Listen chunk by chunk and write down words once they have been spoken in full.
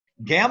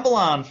Gamble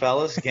on,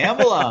 fellas.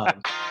 Gamble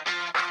on.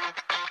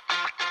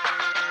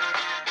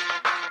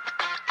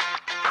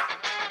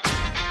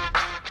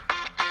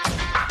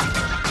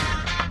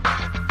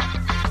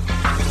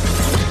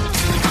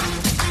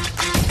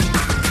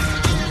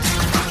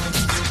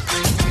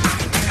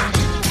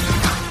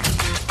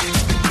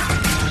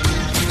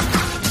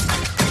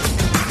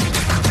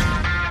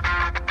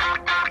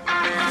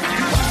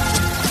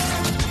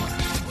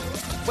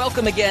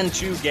 Welcome again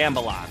to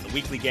Gamble On, the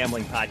weekly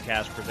gambling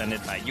podcast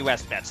presented by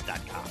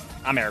USBets.com.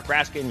 I'm Eric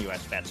Raskin,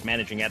 US Bets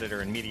managing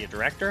editor and media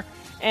director,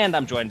 and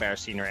I'm joined by our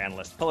senior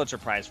analyst, Pulitzer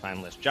Prize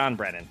finalist John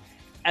Brennan.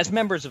 As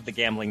members of the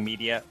gambling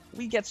media,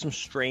 we get some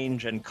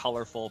strange and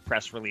colorful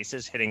press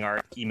releases hitting our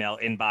email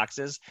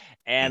inboxes.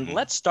 And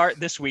let's start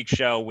this week's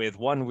show with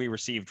one we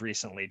received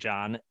recently,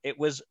 John. It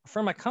was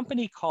from a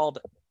company called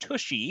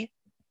Tushy,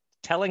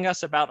 telling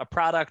us about a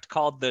product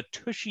called the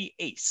Tushy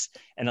Ace,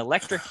 an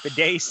electric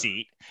bidet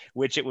seat,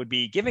 which it would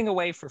be giving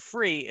away for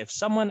free if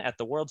someone at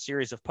the World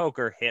Series of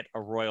Poker hit a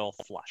royal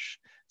flush.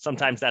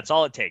 Sometimes that's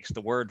all it takes,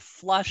 the word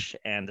flush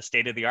and the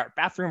state-of-the-art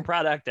bathroom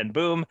product, and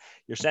boom,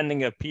 you're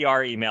sending a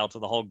PR email to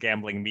the whole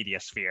gambling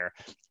media sphere.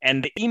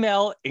 And the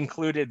email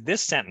included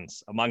this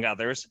sentence, among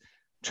others: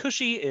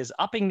 Tushy is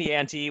upping the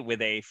ante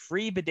with a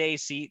free bidet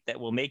seat that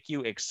will make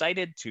you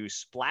excited to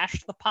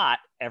splash the pot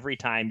every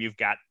time you've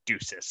got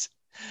deuces.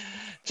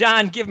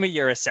 John, give me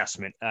your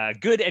assessment.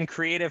 Good and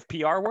creative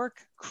PR work,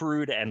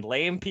 crude and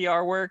lame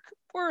PR work,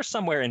 or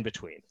somewhere in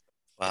between?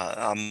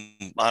 I'm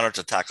honored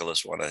to tackle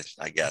this one,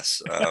 I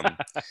guess.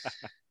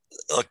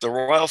 Look, the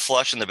royal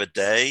flush and the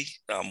bidet,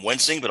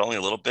 wincing, but only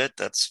a little bit.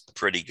 That's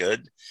pretty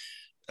good.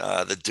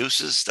 The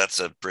deuces, that's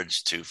a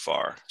bridge too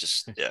far.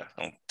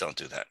 Don't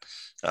do that.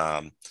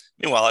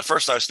 Meanwhile, at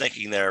first I was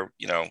thinking there,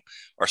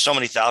 are so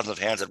many thousands of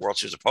hands at World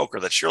Series of Poker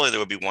that surely there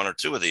would be one or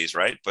two of these,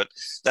 right? But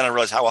then I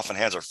realized how often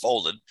hands are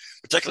folded,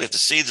 particularly if the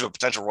seeds of a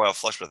potential royal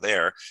flush were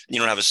there, and you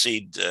don't have a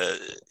seed,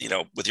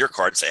 with your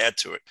cards to add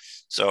to it.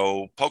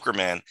 So, Poker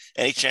Man,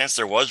 any chance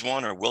there was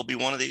one or will be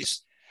one of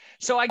these?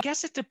 So I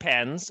guess it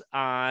depends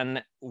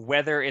on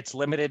whether it's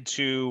limited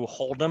to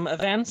Hold'em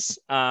events.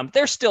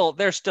 There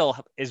still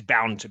is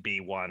bound to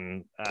be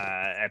one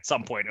at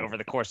some point over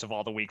the course of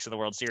all the weeks of the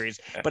World Series.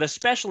 But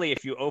especially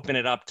if you open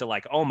it up to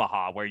like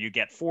Omaha, where you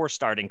get 4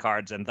 starting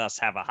cards and thus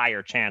have a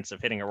higher chance of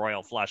hitting a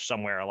royal flush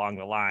somewhere along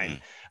the line.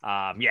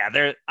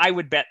 I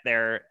would bet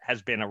there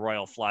has been a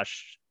royal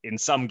flush in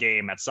some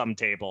game at some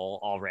table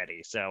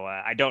already. So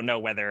I don't know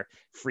whether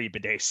free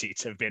bidet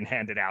seats have been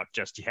handed out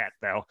just yet,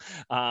 though.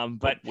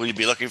 But will you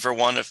be looking for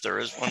one if there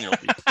is one? You'll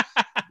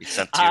be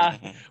sent to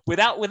you.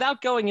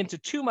 Without going into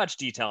too much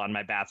detail on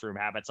my bathroom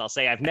habits, I'll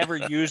say I've never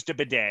used a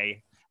bidet,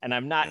 and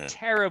I'm not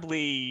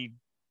terribly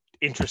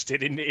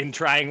interested in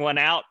trying one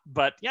out.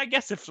 But yeah, I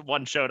guess if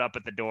one showed up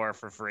at the door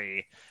for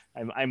free,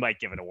 I might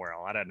give it a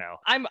whirl. I don't know.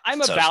 I'm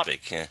about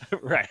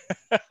right.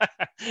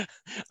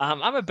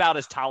 I'm about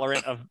as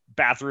tolerant of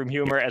bathroom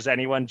humor as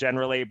anyone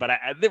generally, but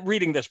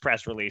reading this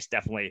press release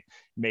definitely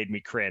made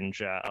me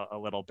cringe a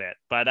little bit.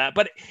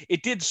 But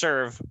it did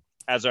serve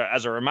as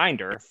a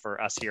reminder for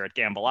us here at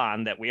Gamble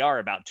On that we are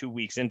about 2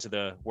 weeks into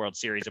the World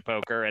Series of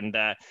Poker, and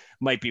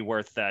might be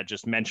worth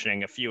just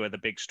mentioning a few of the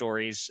big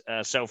stories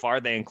so far.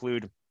 They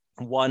include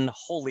one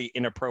wholly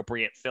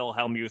inappropriate Phil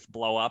Hellmuth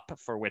blow up,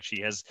 for which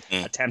he has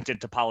attempted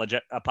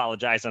to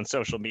apologize on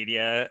social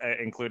media,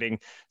 including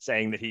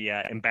saying that he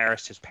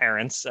embarrassed his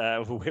parents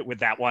with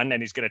that one,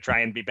 and he's going to try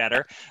and be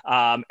better.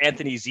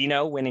 Anthony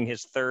Zeno winning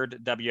his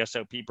 3rd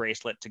WSOP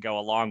bracelet to go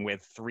along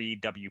with 3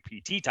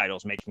 WPT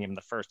titles, making him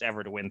the first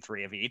ever to win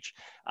 3 of each.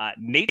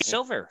 Nate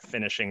Silver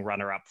finishing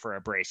runner-up for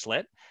a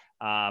bracelet.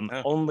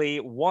 Only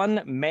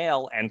one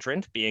male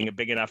entrant being a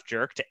big enough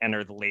jerk to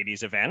enter the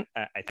ladies event.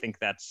 I think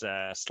that's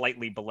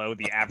slightly below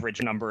the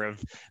average number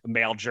of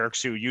male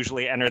jerks who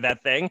usually enter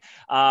that thing.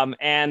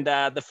 And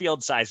the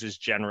field sizes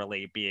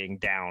generally being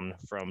down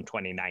from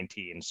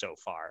 2019 so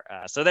far.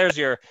 So there's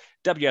your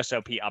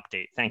WSOP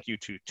update. Thank you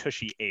to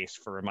Tushy Ace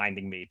for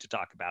reminding me to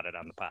talk about it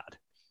on the pod.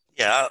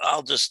 Yeah,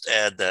 I'll just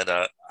add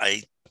that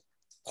I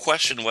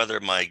question whether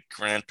my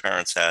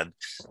grandparents had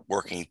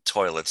working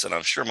toilets, and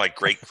I'm sure my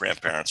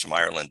great-grandparents from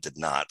Ireland did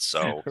not.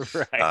 So,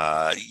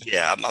 right.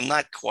 I'm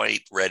not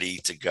quite ready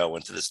to go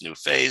into this new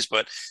phase,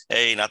 but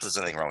hey, not there's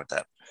anything wrong with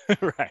that.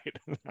 Right.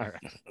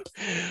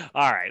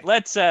 All right.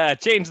 Let's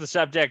change the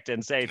subject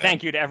and say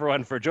thank you to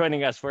everyone for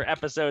joining us for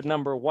episode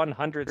number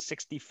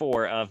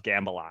 164 of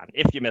Gamble On.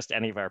 If you missed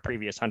any of our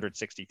previous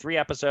 163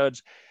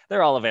 episodes,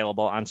 they're all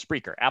available on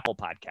Spreaker, Apple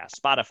Podcasts,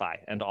 Spotify,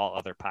 and all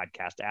other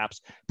podcast apps.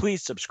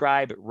 Please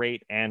subscribe,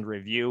 rate, and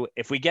review.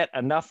 If we get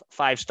enough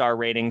 5-star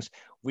ratings,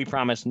 we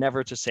promise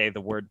never to say the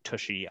word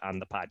tushy on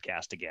the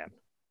podcast again.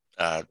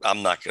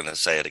 I'm not going to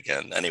say it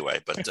again anyway,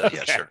 but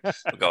yeah, sure.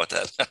 We'll go with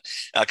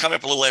that. Coming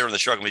up a little later in the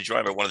show, I'm going to be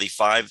joined by one of the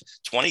 5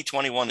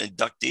 2021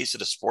 inductees to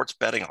the Sports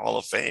Betting Hall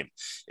of Fame.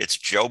 It's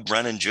Joe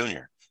Brennan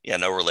Jr. Yeah,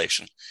 no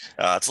relation.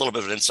 It's a little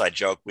bit of an inside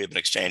joke we've been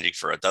exchanging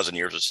for a dozen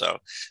years or so.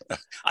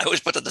 I always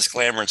put the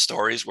disclaimer in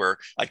stories where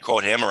I'd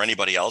quote him or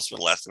anybody else for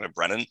the last name of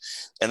Brennan,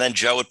 and then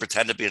Joe would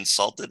pretend to be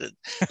insulted.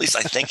 At least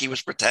I think he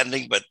was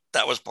pretending, but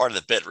that was part of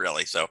the bit,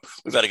 really. So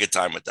we've had a good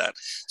time with that.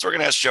 So we're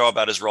going to ask Joe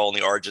about his role in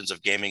the origins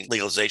of gaming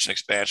legalization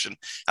expansion,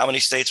 how many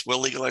states will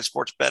legalize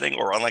sports betting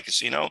or online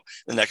casino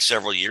in the next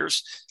several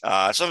years,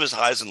 some of his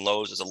highs and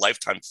lows as a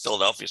lifetime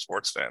Philadelphia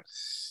sports fan.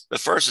 But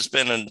first, it's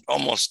been an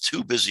almost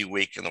too busy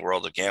week in the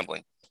world of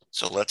gambling.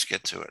 So let's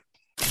get to it.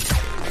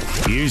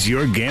 Here's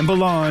your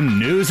Gamble On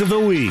News of the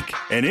Week,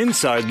 an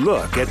inside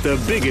look at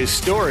the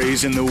biggest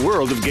stories in the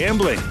world of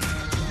gambling.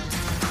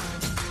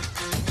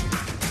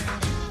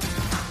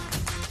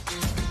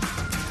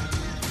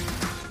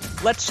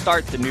 Let's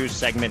start the news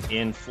segment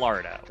in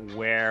Florida,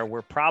 where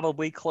we're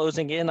probably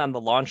closing in on the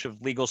launch of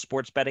legal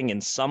sports betting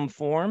in some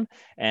form,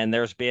 and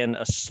there's been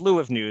a slew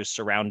of news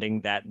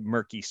surrounding that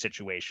murky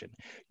situation.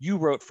 You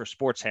wrote for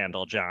Sports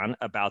Handle, John,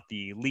 about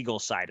the legal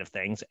side of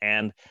things,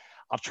 and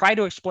I'll try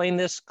to explain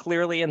this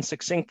clearly and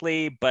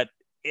succinctly, but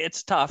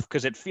it's tough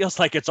because it feels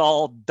like it's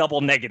all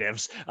double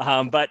negatives.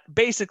 But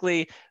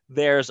basically,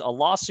 there's a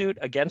lawsuit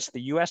against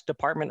the U.S.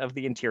 Department of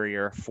the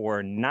Interior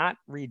for not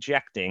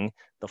rejecting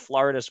the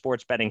Florida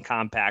sports betting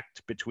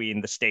compact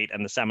between the state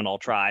and the Seminole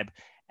tribe.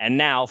 And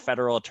now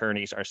federal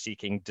attorneys are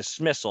seeking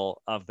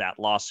dismissal of that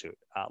lawsuit.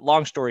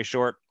 Long story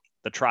short,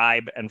 the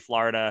tribe and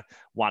Florida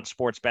want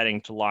sports betting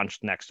to launch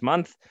next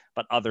month,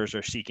 but others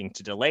are seeking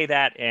to delay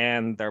that,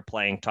 and they're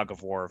playing tug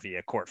of war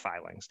via court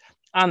filings.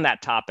 On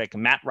that topic,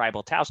 Matt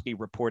Rybaltowski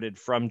reported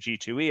from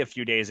G2E a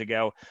few days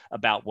ago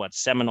about what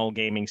Seminole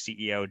Gaming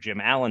CEO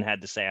Jim Allen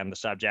had to say on the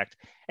subject,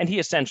 and he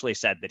essentially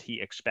said that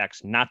he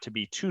expects not to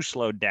be too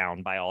slowed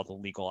down by all the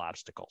legal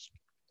obstacles.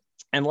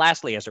 And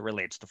lastly, as it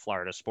relates to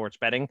Florida sports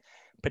betting,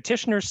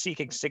 petitioners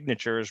seeking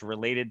signatures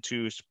related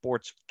to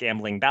sports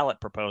gambling ballot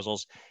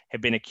proposals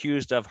have been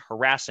accused of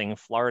harassing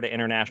Florida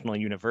International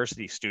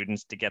University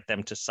students to get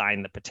them to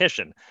sign the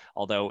petition,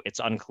 although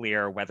it's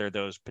unclear whether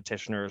those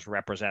petitioners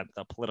represent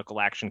the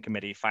Political Action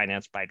Committee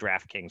financed by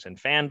DraftKings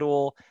and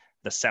FanDuel,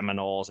 the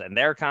Seminoles and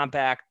their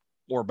compact,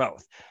 or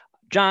both.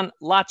 John,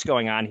 lots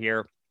going on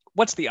here.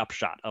 What's the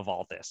upshot of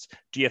all this?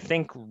 Do you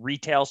think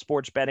retail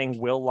sports betting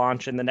will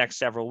launch in the next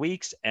several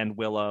weeks, and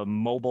will a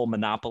mobile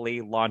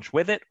monopoly launch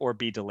with it or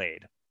be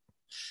delayed?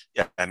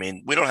 Yeah, I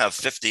mean, we don't have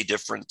 50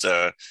 different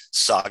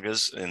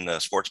sagas in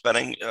sports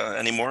betting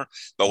anymore,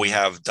 but we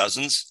have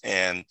dozens,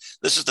 and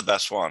this is the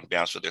best one, to be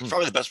honest with you. It's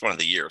probably the best one of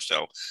the year,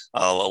 so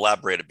I'll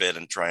elaborate a bit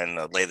and try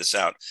and lay this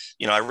out.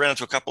 You know, I ran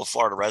into a couple of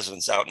Florida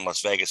residents out in Las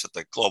Vegas at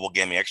the Global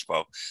Gaming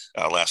Expo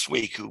last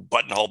week who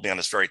buttonholed me on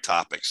this very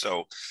topic.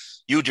 So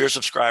you, dear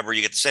subscriber,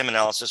 you get the same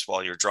analysis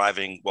while you're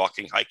driving,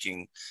 walking,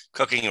 hiking,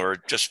 cooking, or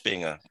just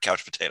being a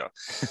couch potato.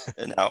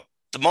 And now,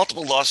 the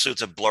multiple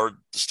lawsuits have blurred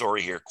the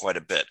story here quite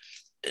a bit.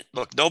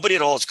 Look, nobody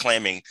at all is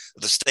claiming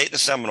that the state and the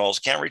Seminoles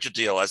can't reach a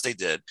deal, as they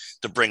did,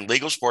 to bring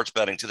legal sports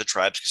betting to the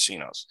tribe's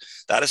casinos.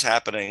 That is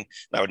happening,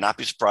 and I would not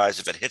be surprised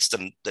if it hits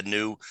the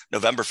new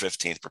November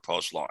 15th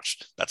proposed launch.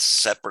 That's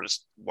separate as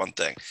one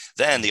thing.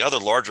 Then the other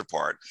larger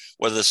part,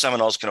 whether the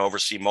Seminoles can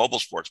oversee mobile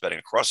sports betting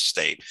across the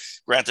state,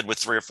 granted with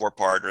 3 or 4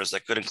 partners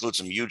that could include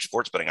some huge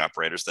sports betting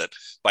operators that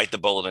bite the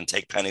bullet and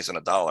take pennies on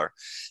a dollar,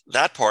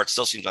 that part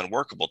still seems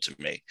unworkable to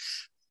me.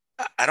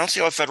 I don't see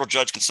how a federal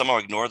judge can somehow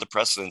ignore the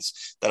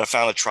precedents that have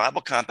found that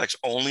tribal compacts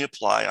only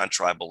apply on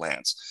tribal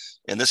lands.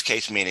 In this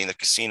case, meaning the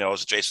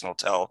casinos, adjacent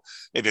hotel,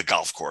 maybe a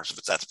golf course,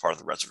 if that's part of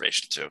the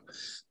reservation too.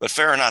 But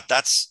fair or not,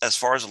 that's as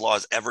far as the law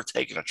has ever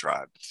taken a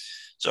tribe.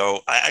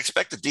 So I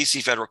expect the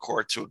DC federal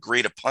court to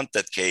agree to punt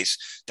that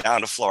case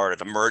down to Florida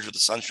to merge with the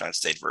Sunshine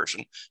State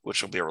version,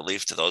 which will be a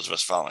relief to those of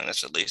us following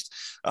this at least.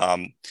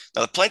 Now,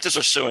 the plaintiffs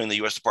are suing the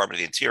U.S. Department of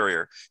the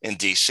Interior in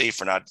DC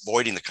for not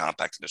voiding the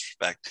compact in this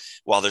respect,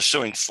 while they're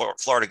suing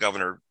Florida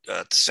Governor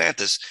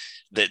DeSantis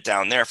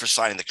down there for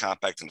signing the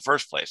compact in the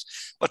first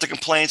place. But the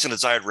complaints and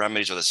desired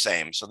remedies are the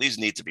same, so these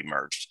need to be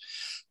merged.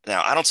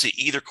 Now, I don't see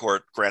either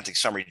court granting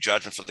summary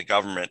judgment for the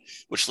government,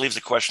 which leaves the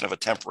question of a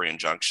temporary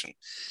injunction.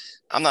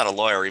 I'm not a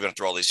lawyer, even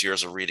after all these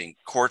years of reading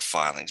court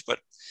filings, but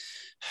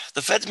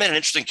the Fed's made an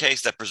interesting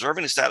case that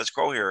preserving the status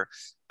quo here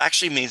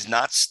actually means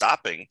not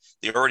stopping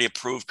the already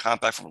approved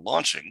compact from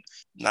launching,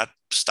 not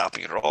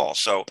stopping it at all.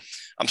 So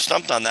I'm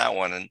stumped on that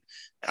one. And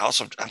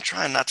also, I'm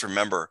trying not to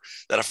remember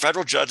that a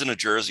federal judge in New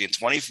Jersey in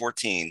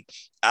 2014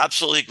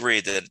 absolutely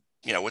agreed that,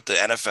 you know, with the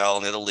NFL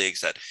and the other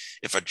leagues, that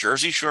if a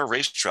Jersey Shore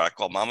racetrack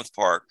called Monmouth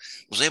Park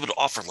was able to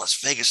offer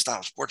Las Vegas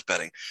style sports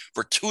betting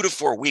for 2 to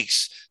 4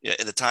 weeks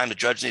at the time the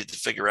judge needed to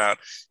figure out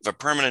if a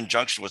permanent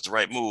injunction was the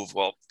right move,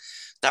 well,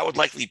 that would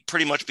likely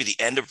pretty much be the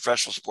end of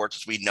professional sports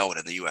as we know it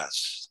in the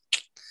U.S.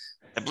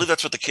 I believe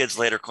that's what the kids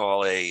later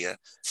call a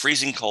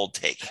freezing cold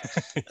take,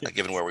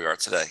 given where we are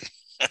today.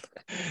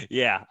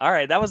 Yeah. All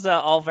right. That was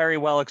all very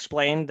well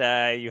explained.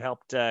 You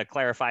helped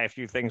clarify a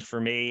few things for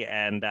me,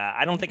 and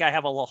I don't think I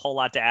have a whole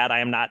lot to add. I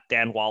am not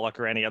Dan Wallach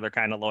or any other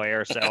kind of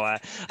lawyer, so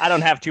I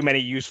don't have too many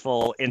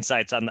useful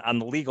insights on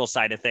the legal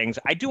side of things.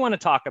 I do want to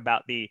talk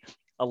about the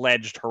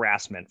alleged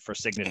harassment for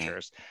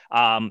signatures.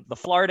 The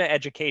Florida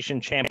Education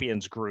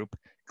Champions Group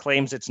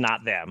claims it's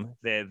not them.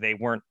 They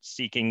weren't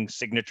seeking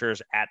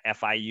signatures at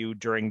FIU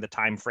during the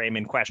time frame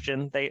in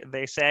question,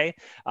 they say.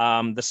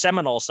 The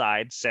Seminole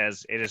side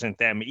says it isn't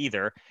them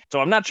either. So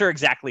I'm not sure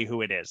exactly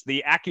who it is.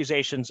 The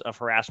accusations of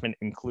harassment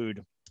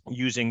include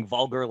using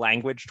vulgar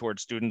language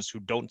towards students who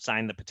don't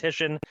sign the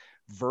petition,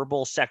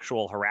 verbal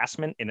sexual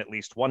harassment in at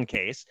least one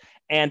case,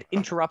 and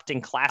interrupting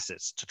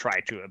classes to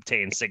try to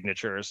obtain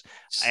signatures.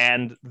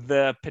 And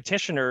the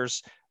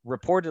petitioners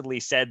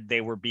reportedly said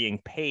they were being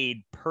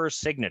paid per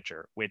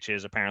signature, which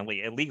is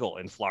apparently illegal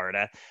in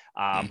Florida,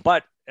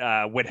 but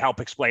would help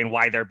explain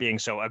why they're being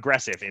so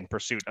aggressive in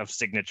pursuit of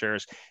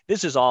signatures.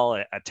 This is all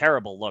a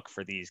terrible look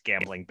for these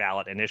gambling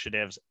ballot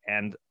initiatives,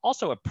 and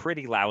also a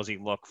pretty lousy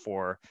look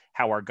for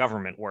how our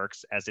government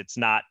works, as it's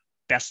not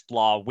best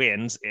law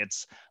wins,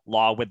 it's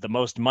law with the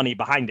most money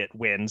behind it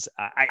wins.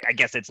 I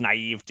guess it's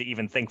naive to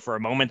even think for a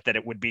moment that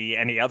it would be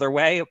any other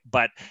way,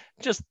 but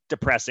just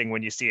depressing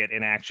when you see it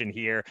in action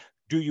here.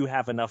 Do you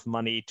have enough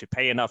money to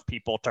pay enough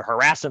people to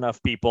harass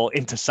enough people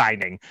into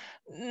signing?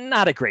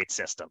 Not a great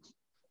system.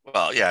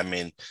 Well, yeah, I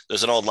mean,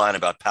 there's an old line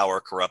about power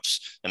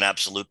corrupts and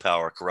absolute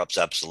power corrupts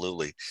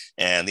absolutely.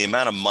 And the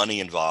amount of money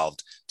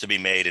involved to be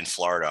made in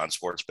Florida on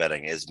sports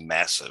betting is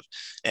massive.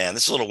 And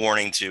this is a little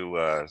warning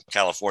to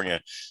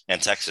California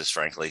and Texas,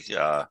 frankly,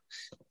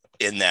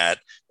 in that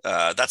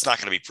that's not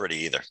going to be pretty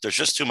either. There's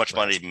just too much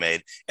money to be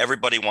made.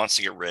 Everybody wants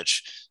to get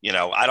rich. You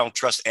know, I don't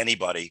trust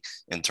anybody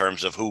in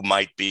terms of who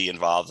might be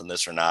involved in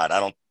this or not.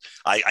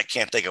 I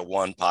can't think of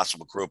one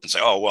possible group and say,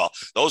 oh, well,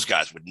 those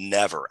guys would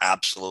never,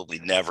 absolutely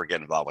never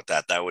get involved with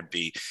that. That would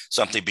be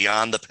something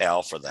beyond the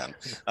pale for them.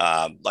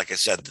 Like I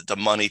said, the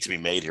money to be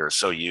made here is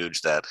so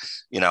huge that,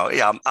 you know,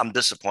 yeah, I'm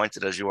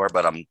disappointed as you are,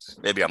 but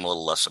maybe I'm a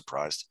little less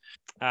surprised.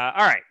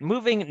 All right,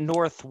 moving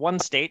north one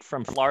state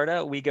from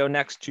Florida, we go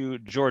next to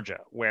Georgia,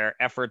 where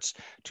efforts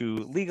to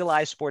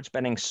legalize sports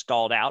betting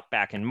stalled out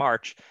back in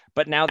March,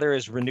 but now there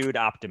is renewed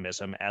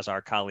optimism, as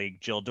our colleague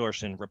Jill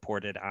Dorson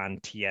reported on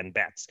TN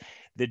Bets.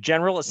 The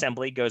General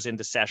Assembly goes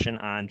into session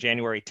on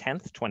January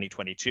 10th,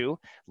 2022.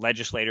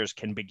 Legislators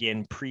can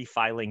begin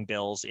pre-filing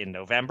bills in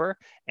November,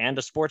 and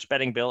a sports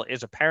betting bill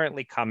is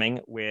apparently coming,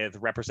 with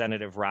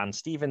Representative Ron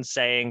Stevens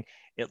saying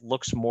it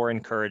looks more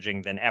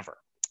encouraging than ever.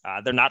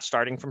 They're not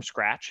starting from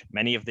scratch.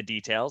 Many of the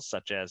details,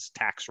 such as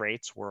tax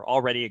rates, were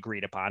already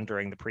agreed upon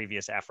during the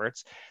previous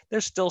efforts.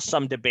 There's still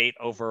some debate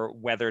over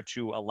whether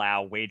to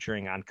allow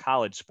wagering on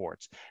college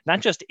sports, not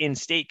just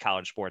in-state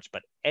college sports,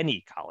 but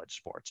any college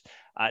sports.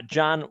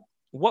 John,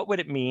 what would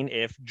it mean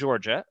if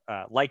Georgia,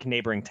 like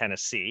neighboring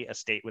Tennessee, a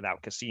state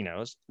without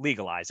casinos,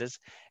 legalizes?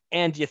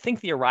 And do you think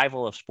the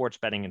arrival of sports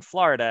betting in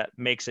Florida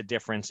makes a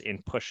difference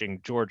in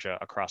pushing Georgia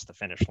across the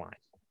finish line?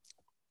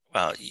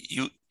 Well,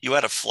 you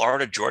had a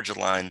Florida Georgia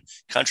Line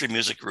country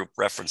music group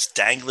reference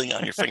dangling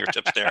on your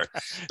fingertips there,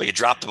 but you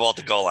dropped the ball at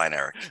the goal line,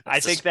 Eric.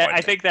 I think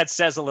that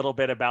says a little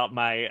bit about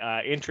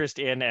my interest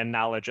in and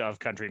knowledge of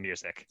country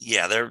music.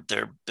 Yeah,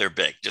 they're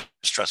big. Just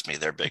trust me,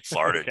 they're big.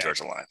 Florida Okay.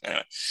 Georgia Line.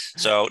 Anyway,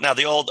 so now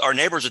our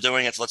neighbors are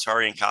doing it. So let's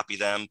hurry and copy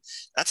them.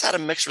 That's had a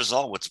mixed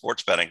result with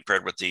sports betting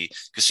compared with the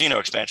casino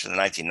expansion in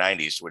the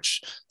 1990s,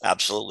 which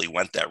absolutely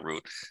went that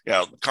route. You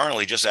know,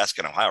 currently just ask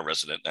an Ohio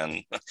resident,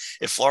 and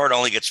if Florida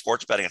only gets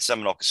sports betting at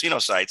Seminole casino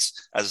sites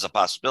as is a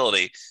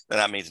possibility, then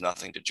that means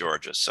nothing to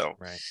Georgia. So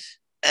Right.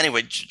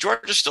 Anyway,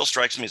 Georgia still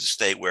strikes me as a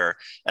state where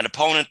an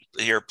opponent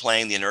here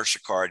playing the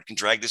inertia card can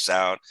drag this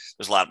out.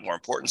 There's a lot more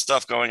important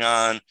stuff going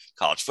on.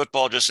 College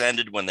football just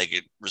ended when they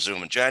get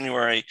resume in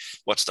January.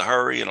 What's the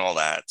hurry and all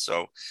that?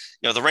 So,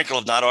 you know, the wrinkle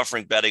of not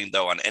offering betting,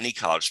 though, on any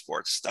college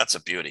sports, that's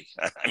a beauty,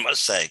 I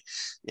must say.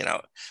 You know,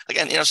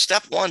 again,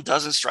 step one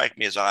doesn't strike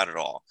me as odd at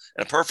all.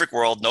 In a perfect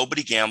world,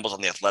 nobody gambles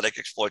on the athletic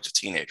exploits of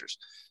teenagers.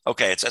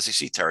 Okay, it's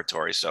SEC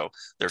territory, so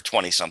they're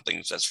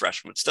 20-somethings as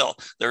freshmen, but still,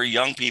 they're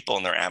young people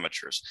and they're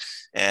amateurs.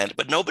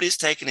 But nobody's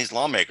taken these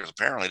lawmakers,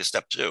 apparently, to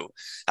step two,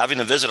 having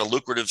to visit a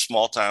lucrative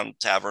small-town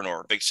tavern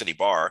or a big city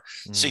bar,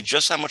 see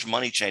just how much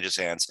money changes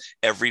hands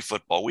every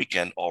football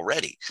weekend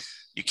already.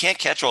 You can't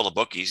catch all the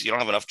bookies. You don't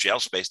have enough jail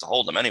space to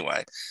hold them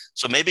anyway.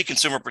 So maybe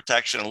consumer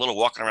protection, a little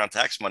walking around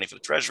tax money for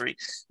the Treasury,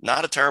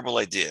 not a terrible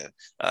idea.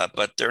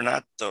 But they're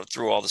not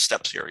through all the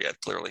steps here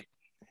yet, clearly.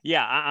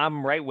 Yeah,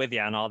 I'm right with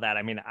you on all that.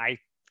 I mean, I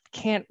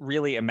can't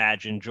really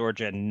imagine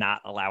Georgia not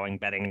allowing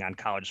betting on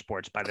college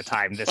sports by the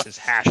time this is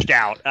hashed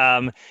out.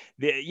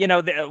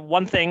 The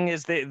one thing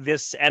is that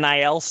this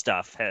NIL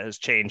stuff has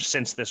changed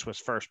since this was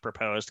first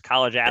proposed.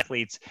 College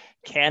athletes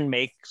can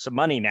make some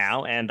money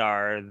now and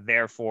are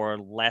therefore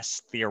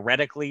less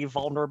theoretically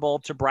vulnerable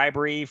to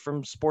bribery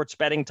from sports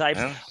betting types.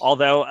 Yeah.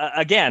 Although,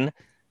 again,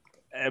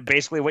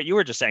 basically what you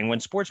were just saying, when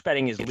sports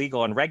betting is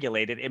legal and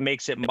regulated, it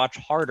makes it much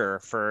harder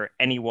for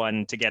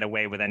anyone to get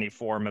away with any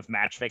form of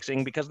match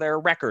fixing because there are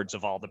records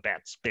of all the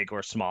bets, big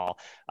or small.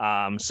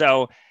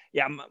 So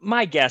yeah,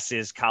 my guess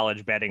is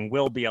college betting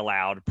will be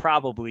allowed,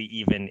 probably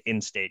even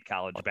in-state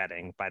college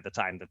betting by the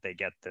time that they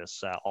get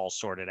this all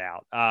sorted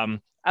out.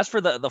 As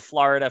for the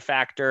Florida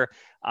factor,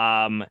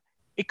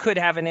 It could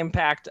have an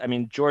impact. I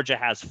mean, Georgia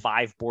has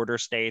 5 border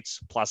states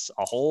plus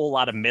a whole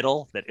lot of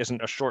middle that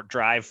isn't a short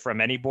drive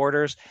from any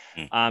borders.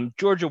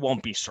 Georgia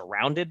won't be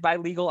surrounded by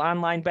legal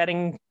online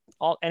betting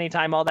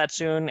anytime all that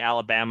soon.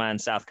 Alabama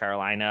and South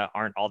Carolina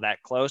aren't all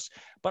that close,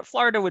 but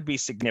Florida would be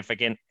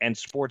significant, and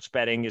sports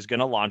betting is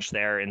going to launch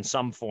there in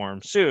some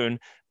form soon.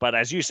 But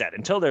as you said,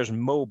 until there's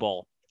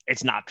mobile,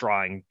 it's not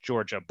drawing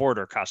Georgia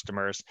border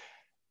customers.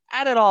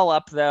 Add it all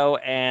up, though,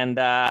 and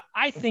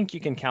I think you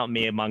can count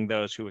me among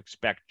those who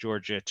expect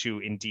Georgia to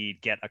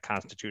indeed get a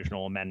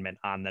constitutional amendment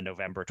on the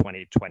November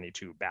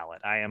 2022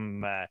 ballot. I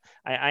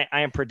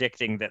am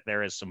predicting that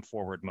there is some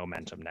forward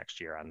momentum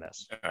next year on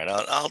this. All right,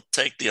 I'll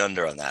take the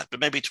under on that, but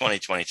maybe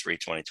 2023,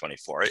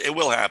 2024. It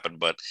will happen,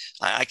 but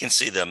I can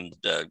see them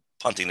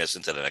punting this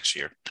into the next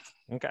year.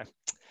 Okay.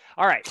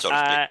 All right. So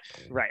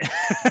right.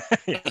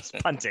 Yes,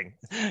 punting.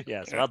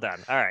 Yes, well done.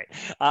 All right.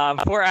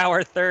 For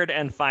our third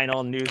and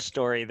final news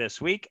story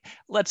this week,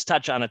 let's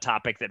touch on a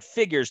topic that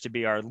figures to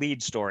be our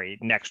lead story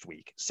next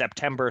week,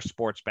 September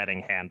sports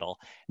betting handle.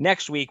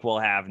 Next week, we'll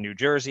have New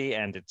Jersey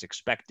and its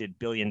expected $1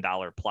 billion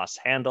plus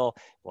handle.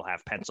 We'll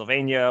have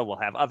Pennsylvania. We'll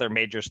have other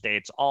major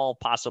states, all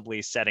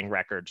possibly setting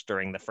records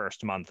during the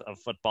first month of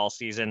football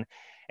season.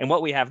 And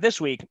what we have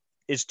this week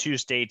is 2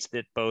 states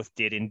that both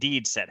did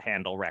indeed set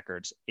handle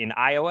records. In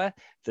Iowa,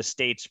 the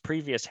state's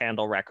previous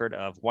handle record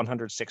of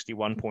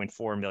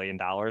 $161.4 million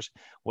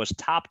was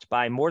topped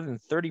by more than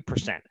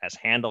 30% as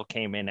handle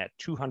came in at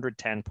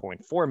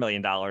 $210.4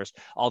 million,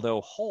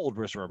 although hold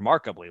was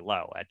remarkably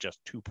low at just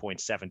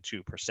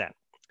 2.72%.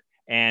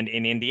 And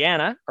in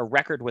Indiana, a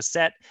record was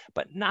set,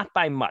 but not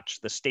by much.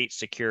 The state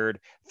secured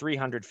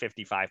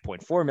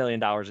 $355.4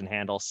 million in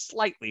handle,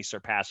 slightly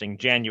surpassing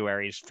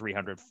January's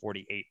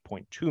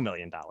 $348.2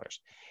 million.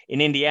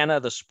 In Indiana,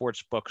 the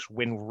sportsbook's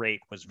win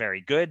rate was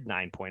very good,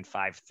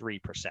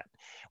 9.53%.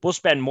 We'll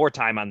spend more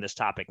time on this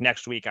topic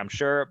next week, I'm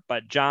sure.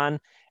 But John,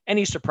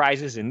 any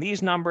surprises in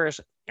these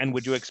numbers? And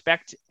would you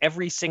expect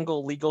every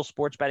single legal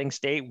sports betting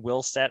state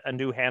will set a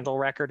new handle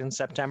record in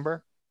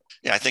September?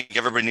 Yeah, I think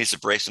everybody needs to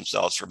brace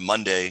themselves for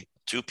Monday,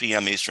 2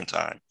 p.m. Eastern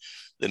time.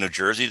 The New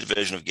Jersey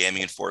Division of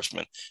Gaming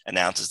Enforcement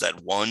announces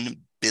that $1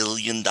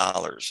 billion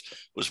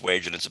was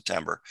wagered in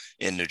September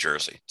in New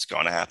Jersey. It's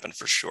going to happen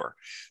for sure.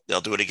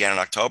 They'll do it again in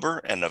October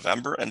and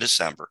November and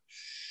December.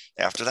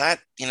 After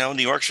that, New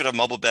York should have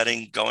mobile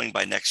betting going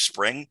by next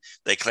spring.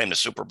 They claim the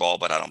Super Bowl,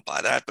 but I don't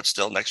buy that, but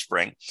still next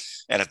spring.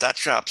 And if that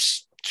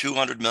chops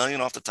 $200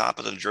 million off the top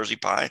of the New Jersey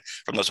pie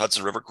from those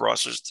Hudson River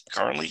crossers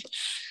currently,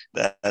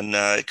 then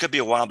it could be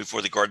a while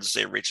before the Garden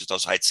State reaches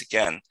those heights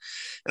again.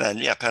 And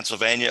then,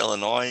 Pennsylvania,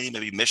 Illinois,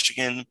 maybe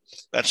Michigan,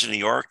 eventually New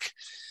York.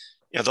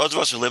 Those of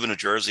us who live in New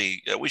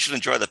Jersey, we should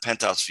enjoy the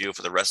penthouse view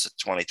for the rest of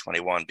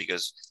 2021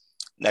 because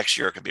next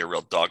year could be a real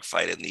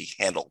dogfight in the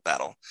handle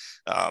battle.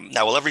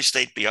 Now, will every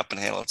state be up in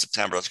handle in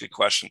September? That's a good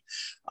question.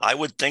 I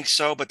would think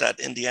so, but that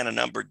Indiana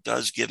number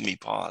does give me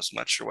pause. I'm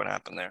not sure what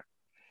happened there.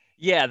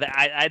 Yeah,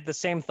 I had the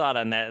same thought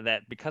on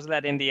that because of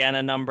that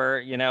Indiana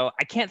number,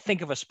 I can't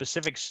think of a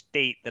specific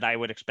state that I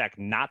would expect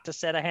not to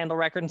set a handle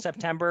record in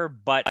September,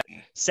 but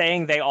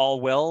saying they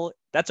all will,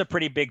 that's a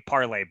pretty big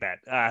parlay bet.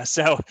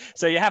 So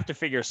you have to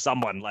figure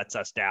someone lets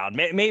us down.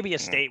 Maybe a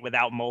state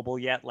without mobile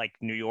yet, like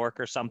New York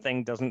or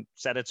something, doesn't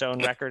set its own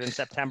record in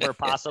September,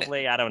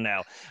 possibly. I don't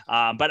know.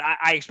 But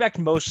I expect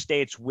most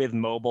states with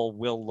mobile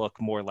will look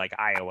more like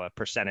Iowa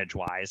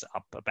percentage-wise,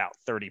 up about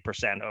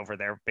 30% over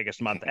their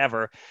biggest month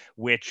ever,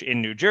 which in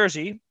New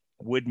Jersey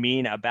would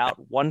mean about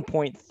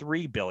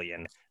 1.3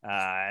 billion.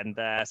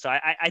 So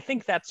I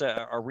think that's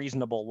a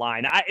reasonable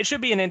line. It should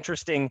be an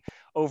interesting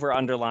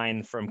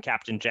over-underline from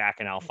Captain Jack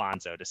and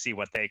Alfonso to see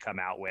what they come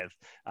out with.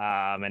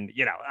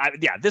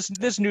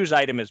 This news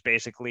item is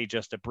basically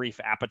just a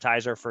brief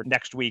appetizer for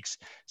next week's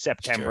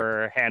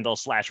September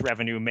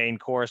handle/revenue main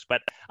course.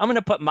 But I'm going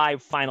to put my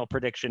final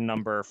prediction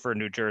number for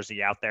New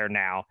Jersey out there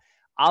now.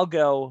 I'll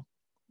go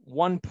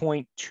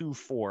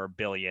 1.24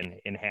 billion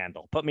in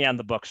handle. Put me on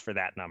the books for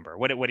that number.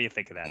 What do you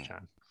think of that,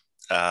 John?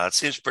 It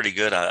seems pretty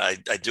good. I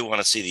do want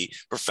to see the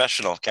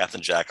professional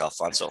Captain Jack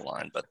Alfonso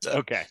line, but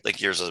okay. I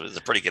think yours is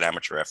a pretty good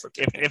amateur effort.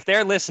 If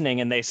they're listening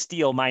and they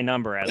steal my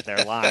number as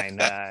their line,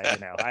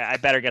 I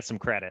better get some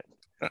credit.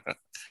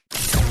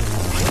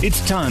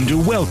 It's time to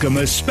welcome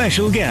a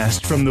special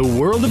guest from the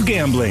world of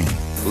gambling.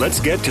 Let's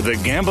get to the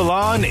Gamble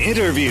On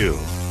interview.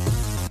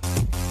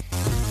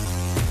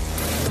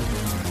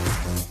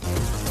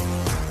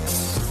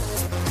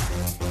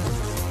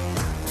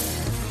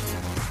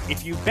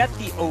 If you bet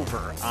the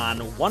over on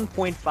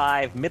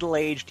 1.5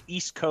 middle-aged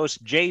East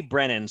Coast Jay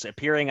Brennans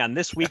appearing on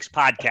this week's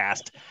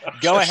podcast,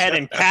 go ahead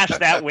and cash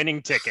that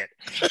winning ticket.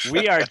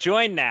 We are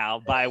joined now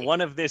by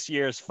one of this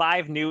year's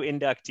 5 new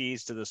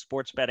inductees to the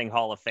Sports Betting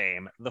Hall of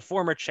Fame, the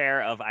former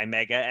chair of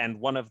IMEGA and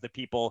one of the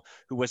people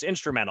who was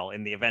instrumental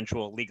in the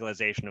eventual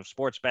legalization of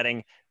sports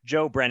betting,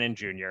 Joe Brennan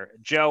Jr.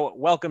 Joe,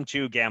 welcome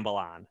to Gamble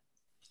On.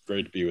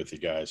 Great to be with you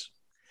guys.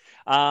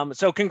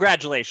 So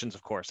congratulations,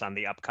 of course, on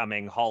the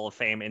upcoming Hall of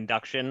Fame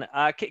induction.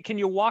 Can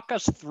you walk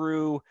us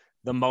through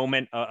the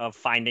moment of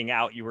finding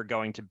out you were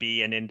going to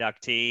be an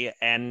inductee,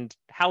 and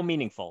how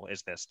meaningful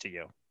is this to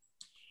you?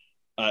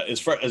 As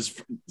far as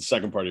the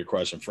second part of your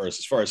question first,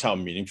 as far as how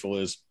meaningful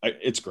it is,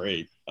 it's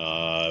great.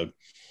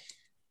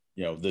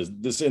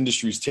 This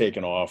industry's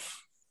taken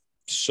off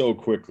so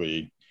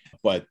quickly,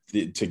 but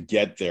to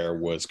get there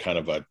was kind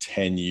of a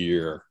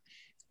 10-year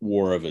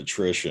war of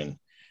attrition,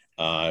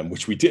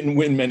 which we didn't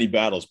win many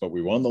battles, but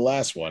we won the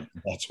last one.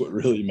 That's what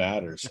really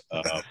matters.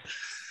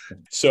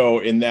 So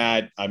in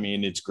that, I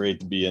mean, it's great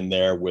to be in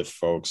there with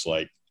folks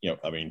like,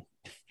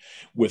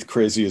 with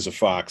Crazy as a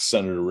Fox,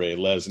 Senator Ray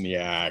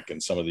Lesniak,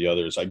 and some of the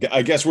others.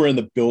 I guess we're in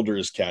the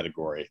builders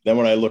category. Then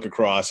when I look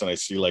across and I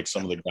see like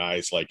some of the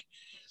guys like,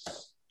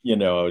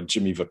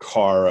 Jimmy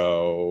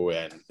Vaccaro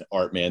and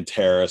Art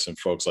Manteris and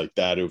folks like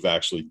that who've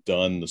actually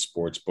done the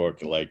sports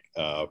book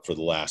for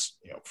the last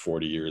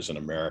 40 years in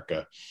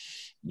America.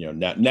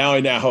 Now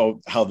I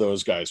know how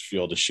those guys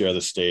feel to share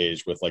the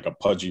stage with like a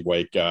pudgy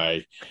white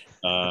guy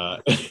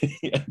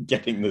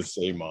getting the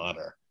same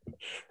honor.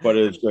 But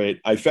it's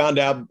great. I found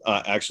out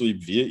actually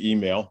via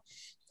email,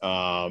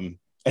 and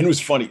it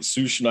was funny.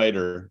 Sue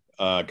Schneider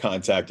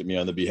contacted me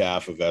on the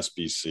behalf of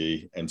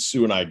SBC, and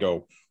Sue and I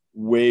go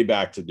way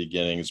back to the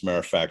beginning. As a matter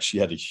of fact, she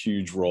had a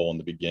huge role in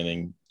the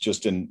beginning,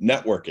 just in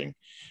networking,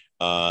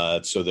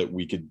 so that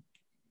we could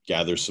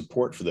gather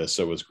support for this.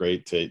 So it was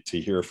great to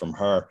hear from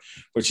her.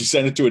 But she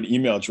sent it to an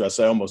email address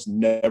I almost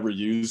never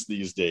use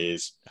these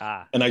days.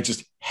 And I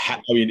just,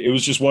 it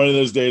was just one of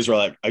those days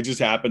where I just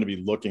happened to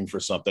be looking for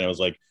something. I was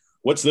like,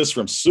 what's this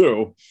from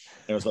Sue?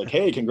 And I was like,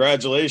 hey,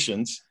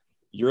 congratulations,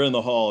 you're in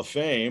the Hall of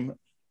Fame.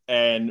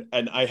 And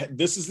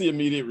this is the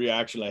immediate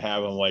reaction I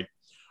have. I'm like,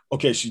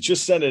 okay, she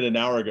just sent it an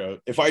hour ago.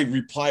 If I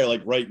reply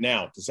like right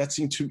now, does that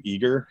seem too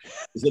eager?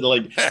 Is it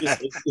like,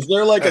 is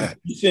there like a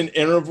decent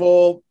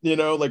interval,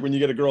 like when you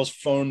get a girl's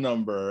phone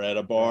number at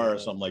a bar or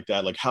something like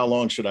that? Like, how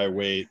long should I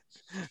wait?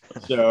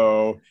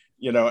 So,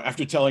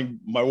 after telling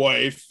my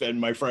wife and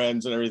my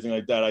friends and everything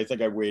like that, I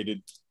think I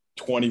waited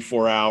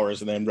 24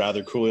 hours and then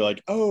rather coolly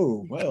like,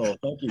 oh, well,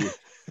 thank you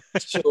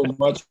so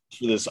much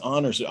for this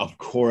honor. So of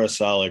course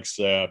I'll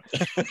accept.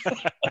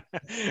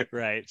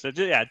 Right. So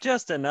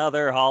just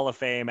another Hall of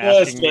Fame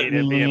asking me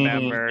to be a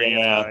member.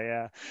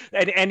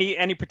 And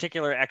any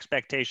particular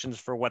expectations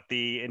for what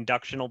the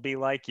induction will be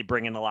like? You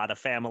bringing a lot of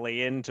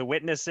family in to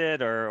witness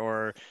it,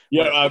 or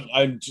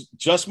I'm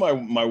just my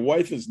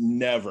wife has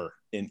never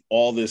in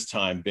all this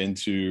time been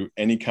to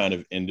any kind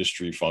of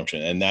industry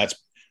function, and that's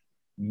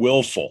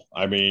willful.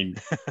 I mean,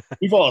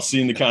 we've all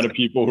seen the kind of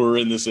people who are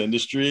in this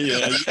industry.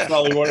 You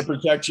probably want to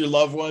protect your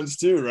loved ones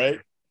too, right?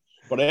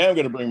 But I am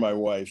going to bring my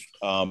wife,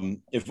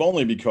 if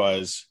only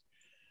because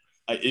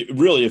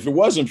if it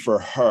wasn't for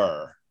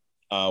her,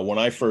 when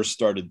I first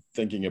started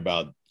thinking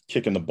about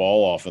kicking the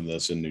ball off in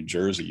this in New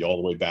Jersey, all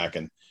the way back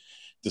in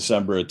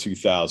December of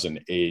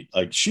 2008,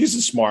 like she's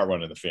the smart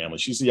one in the family.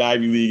 She's the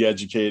Ivy League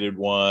educated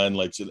one.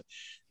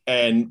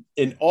 And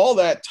in all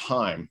that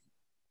time,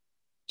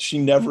 she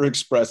never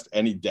expressed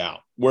any doubt.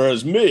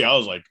 Whereas me, I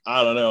was like,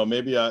 I don't know,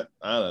 maybe I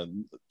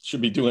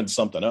should be doing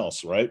something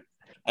else, right?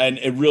 And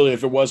it really,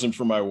 if it wasn't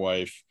for my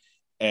wife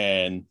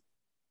and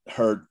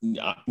her,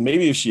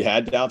 maybe if she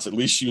had doubts, at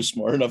least she was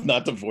smart enough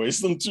not to voice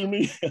them to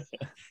me.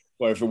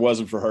 But if it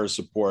wasn't for her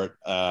support,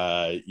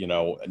 I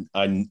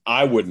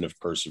wouldn't have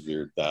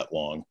persevered that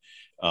long.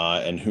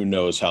 And who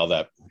knows how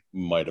that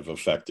might have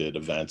affected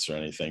events or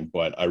anything.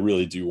 But I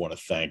really do want to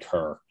thank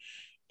her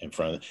in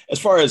front of it. As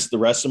far as the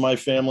rest of my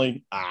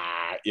family,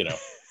 they're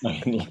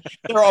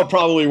all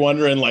probably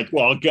wondering like,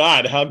 well,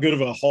 God, how good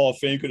of a Hall of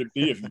Fame could it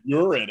be if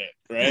you're in it?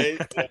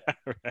 Right.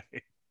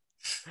 Right.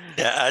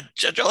 Yeah,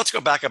 Joe, let's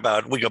go back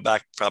we go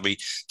back probably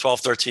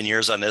 12, 13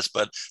 years on this,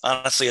 but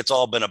honestly, it's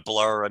all been a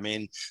blur. I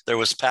mean, there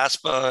was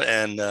PASPA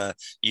and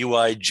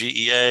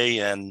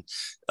UIGEA and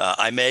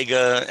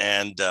IMEGA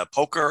and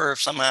poker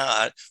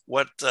somehow.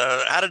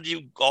 How did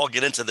you all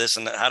get into this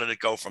and how did it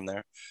go from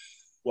there?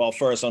 Well,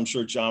 first, I'm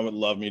sure John would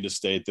love me to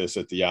state this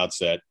at the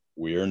outset.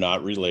 We are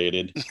not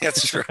related.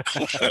 That's true.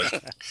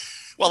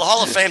 Well, the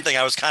Hall of Fame thing,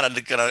 I was kind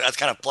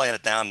of playing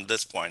it down at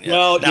this point. Yeah.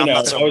 Well, now,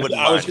 I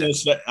was going to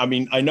say, I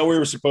mean, I know we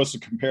were supposed to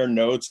compare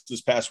notes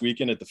this past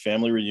weekend at the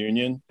family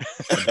reunion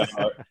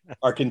about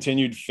our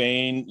continued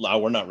fame.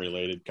 We're not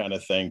related kind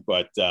of thing,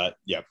 but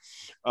yeah.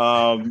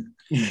 And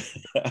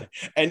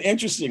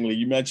interestingly,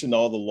 you mentioned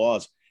all the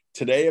laws.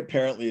 Today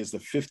apparently is the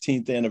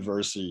 15th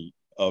anniversary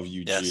of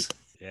UG. Yes.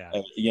 Yeah.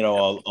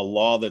 A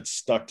law that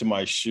stuck to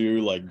my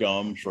shoe like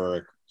gum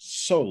for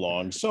so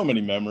long, so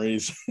many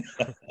memories.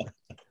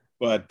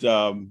 But,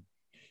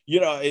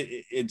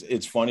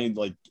 it's funny,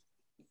 like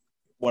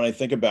when I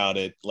think about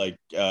it, like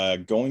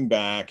going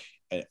back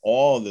and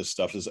all of this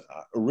stuff is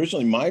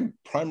originally my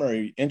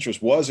primary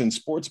interest was in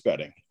sports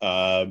betting.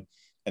 And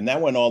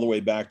that went all the way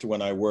back to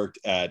when I worked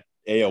at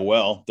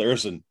AOL.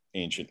 There's an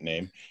ancient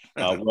name,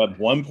 Web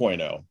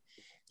 1.0.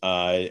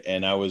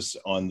 And I was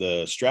on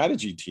the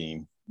strategy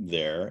team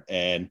there.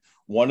 And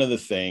one of the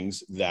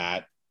things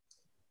that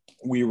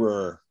we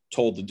were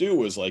told to do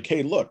was like,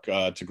 hey, look,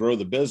 to grow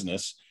the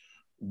business,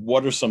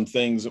 what are some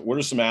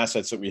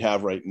assets that we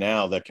have right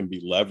now that can be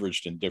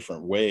leveraged in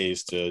different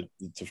ways to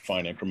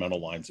find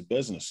incremental lines of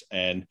business?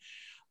 And,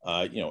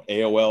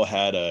 AOL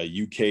had a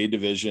UK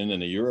division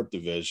and a Europe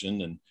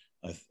division. And,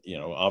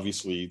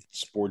 obviously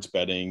sports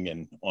betting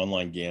and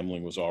online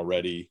gambling was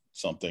already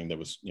something that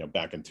was,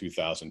 back in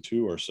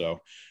 2002 or so,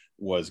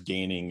 was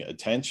gaining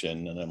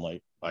attention. And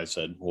I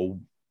said, well,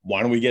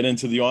 why don't we get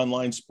into the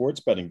online sports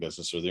betting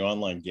business or the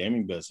online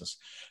gaming business?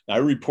 And I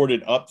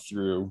reported up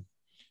through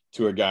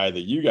to a guy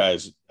that you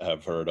guys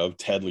have heard of,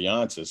 Ted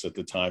Leonsis. At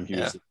the time, he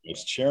was the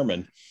vice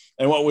chairman.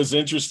 And what was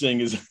interesting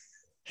is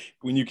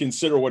when you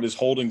consider what his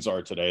holdings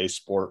are today,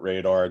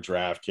 Sportradar,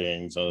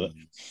 DraftKings,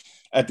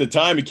 at the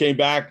time he came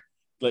back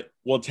like,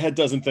 well, Ted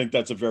doesn't think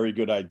that's a very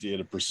good idea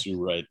to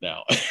pursue right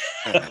now.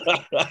 So,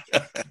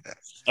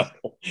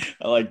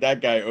 that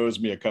guy owes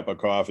me a cup of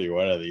coffee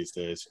one of these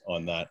days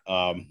on that.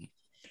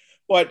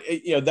 But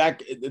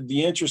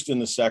the interest in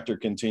the sector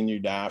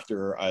continued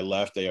after I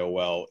left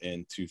AOL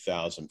in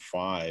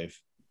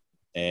 2005,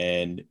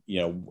 and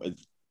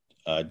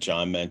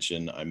John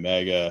mentioned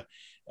Imega.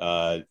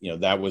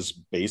 That was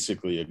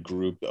basically a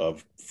group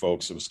of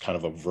folks. It was kind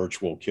of a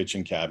virtual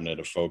kitchen cabinet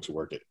of folks who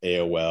worked at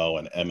AOL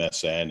and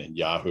MSN and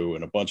Yahoo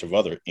and a bunch of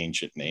other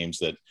ancient names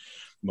that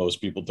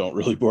most people don't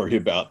really worry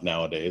about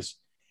nowadays.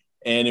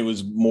 And it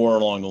was more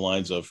along the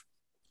lines of,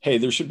 hey,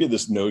 there should be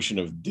this notion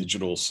of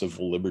digital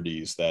civil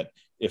liberties, that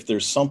if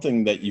there's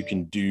something that you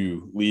can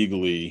do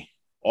legally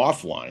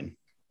offline,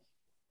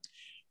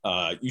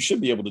 you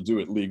should be able to do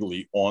it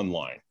legally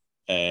online.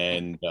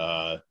 And,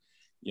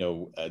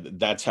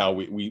 that's how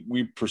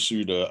we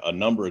pursued a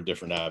number of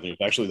different avenues.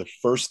 Actually, the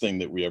first thing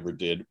that we ever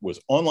did was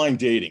online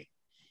dating,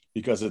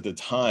 because at the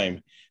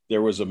time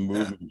there was a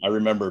movement. I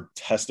remember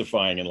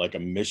testifying in like a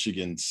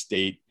Michigan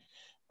state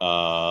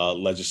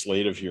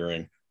legislative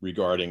hearing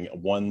regarding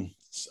one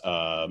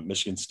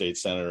Michigan state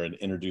senator had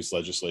introduced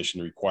legislation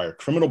to require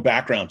criminal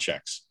background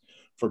checks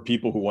for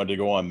people who wanted to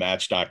go on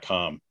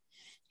Match.com,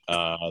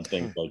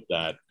 things like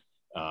that.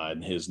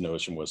 And his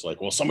notion was like,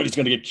 well, somebody's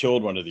going to get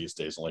killed one of these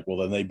days. I'm like, well,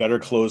 then they better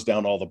close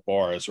down all the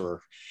bars,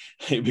 or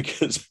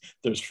because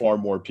there's far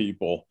more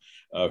people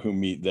who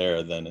meet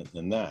there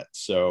than that.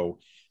 So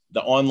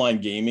the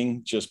online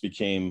gaming just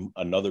became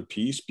another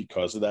piece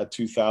because of that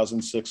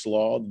 2006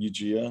 law,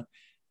 UGIA,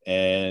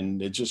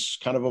 and it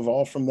just kind of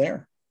evolved from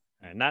there.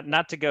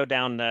 Not to go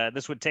down,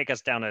 this would take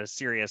us down a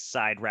serious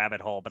side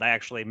rabbit hole, but I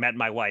actually met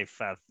my wife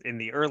in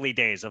the early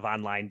days of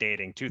online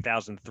dating,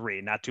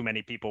 2003. Not too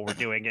many people were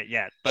doing it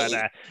yet, but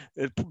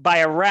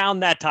by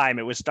around that time,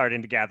 it was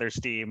starting to gather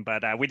steam,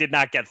 but we did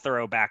not get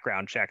thorough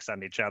background checks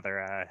on each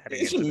other.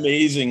 It's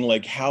amazing,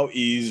 like, how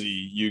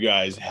easy you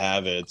guys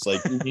have it. It's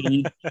like,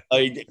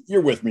 like,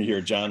 you're with me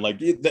here, John, like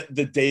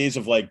the days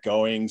of like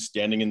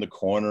standing in the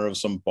corner of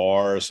some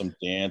bar or some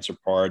dance or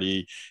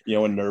party,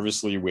 and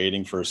nervously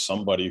waiting for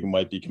somebody who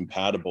might be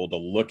compatible to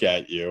look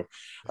at you,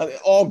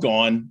 all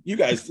gone. You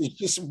guys,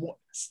 just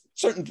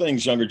certain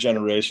things younger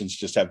generations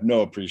just have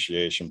no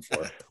appreciation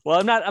for. Well,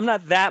 I'm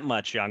not that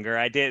much younger.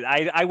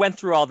 I went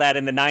through all that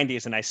in the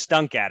 90s and I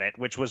stunk at it,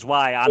 which was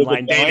why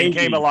online dating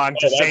came along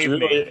to save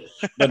me.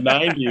 The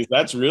 90s,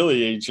 that's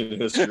really ancient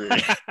history.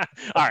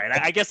 All right,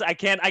 I guess I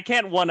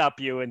can't one up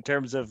you in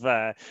terms of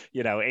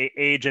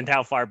age and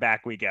how far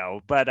back we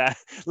go. But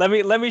let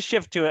me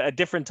shift to a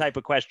different type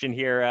of question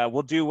here.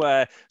 We'll do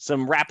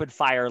some rapid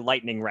fire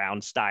lightning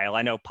round style.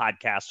 I know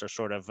podcasts are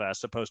sort of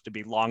supposed to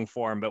be long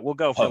form, but we'll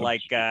go for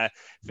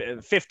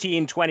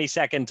 15,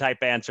 20-second type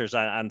answers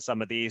on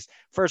some of these.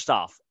 First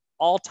off,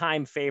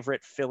 all-time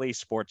favorite Philly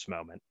sports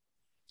moment?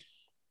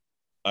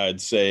 I'd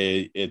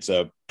say it's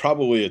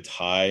probably a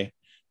tie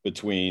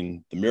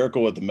between the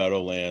Miracle at the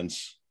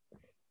Meadowlands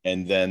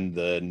and then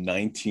the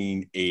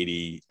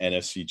 1980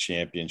 NFC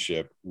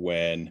Championship,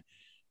 when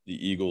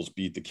the Eagles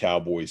beat the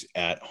Cowboys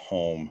at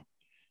home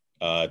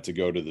to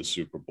go to the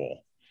Super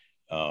Bowl.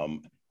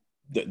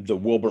 The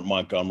Wilbert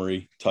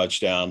Montgomery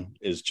touchdown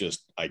is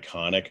just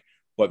iconic,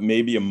 but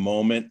maybe a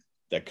moment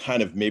that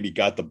kind of maybe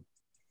got the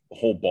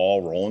whole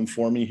ball rolling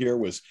for me here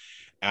was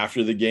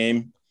after the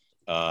game,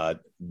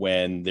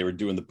 when they were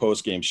doing the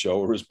post-game show,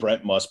 where it was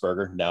Brent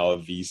Musburger, now a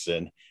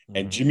VSiN,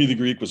 and Jimmy the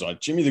Greek was on.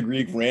 Jimmy the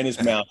Greek ran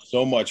his mouth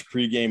so much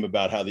pregame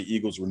about how the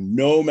Eagles were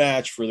no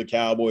match for the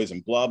Cowboys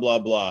and blah, blah,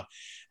 blah.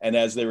 And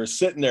as they were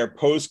sitting there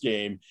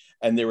post-game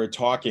and they were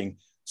talking,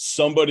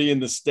 somebody in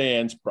the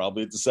stands,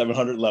 probably at the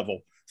 700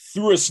 level,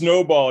 threw a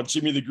snowball at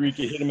Jimmy the Greek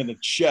and hit him in the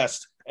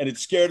chest. And it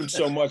scared him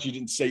so much he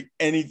didn't say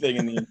anything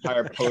in the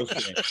entire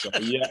post-game. So,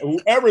 yeah,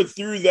 whoever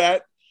threw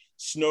that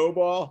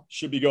snowball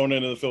should be going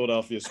into the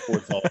Philadelphia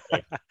Sports Hall of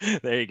Fame.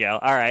 There you go.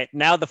 All right.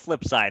 Now the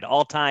flip side,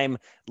 all-time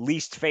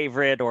least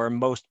favorite or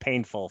most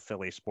painful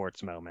Philly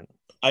sports moment.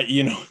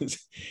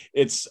 It's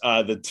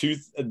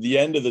the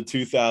end of the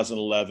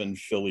 2011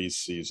 Phillies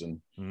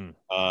season. And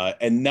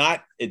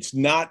it's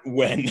not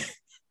when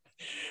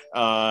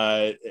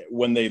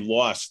they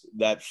lost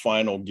that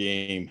final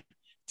game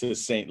to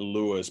St.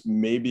 Louis.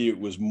 Maybe it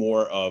was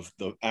more of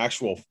the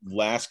actual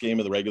last game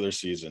of the regular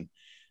season,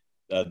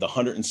 the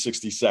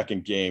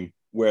 162nd game,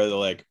 where they're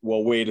like,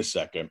 well, wait a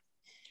second.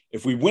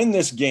 If we win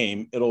this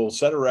game, it'll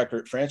set a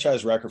record,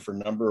 franchise record for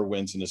number of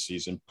wins in a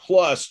season.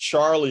 Plus,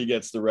 Charlie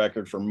gets the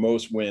record for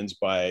most wins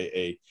by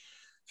a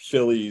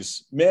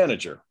Phillies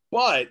manager.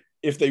 But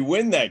if they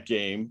win that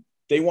game,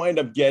 they wind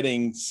up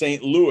getting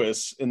St.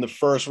 Louis in the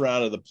first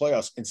round of the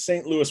playoffs. And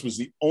St. Louis was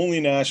the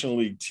only National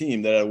League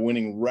team that had a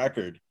winning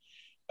record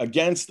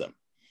against them.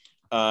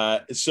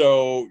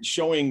 So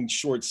showing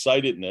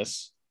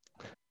short-sightedness,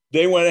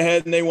 they went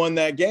ahead and they won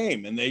that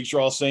game, and they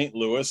draw St.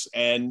 Louis,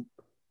 and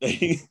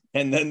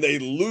then they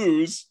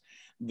lose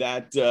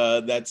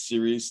that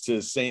series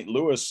to St.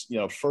 Louis,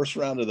 first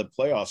round of the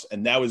playoffs.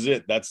 And that was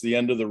it. That's the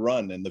end of the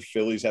run. And the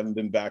Phillies haven't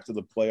been back to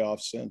the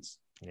playoffs since.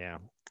 Yeah.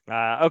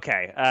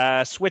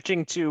 Okay.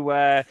 Switching to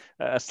a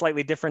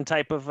slightly different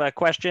type of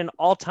question.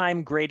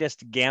 All-time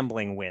greatest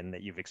gambling win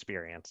that you've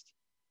experienced?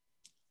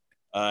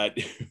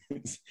 It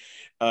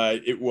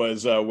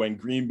was when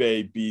Green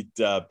Bay beat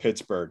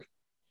Pittsburgh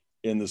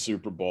in the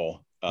Super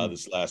Bowl.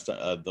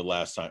 The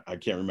last time, I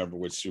can't remember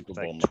which Super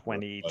Bowl. Like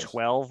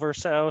 2012 or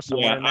so.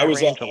 Yeah, I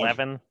was at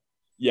 11.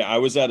 Yeah, I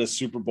was at a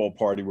Super Bowl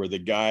party where the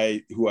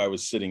guy who I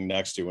was sitting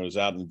next to, when it was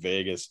out in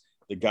Vegas,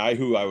 the guy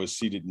who I was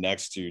seated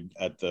next to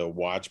at the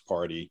watch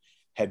party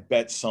had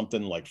bet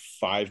something like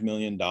 $5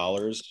 million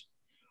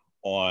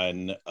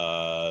on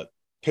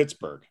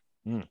Pittsburgh.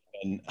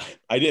 And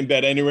I didn't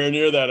bet anywhere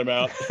near that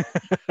amount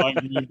on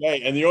Green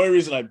Bay. And the only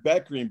reason I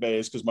bet Green Bay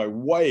is because my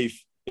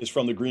wife is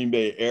from the Green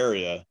Bay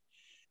area.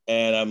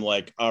 And I'm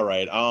like, all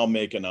right, I'll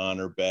make an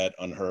honor bet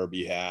on her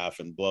behalf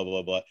and blah,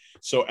 blah, blah.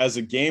 So as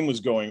the game was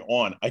going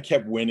on, I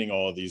kept winning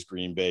all of these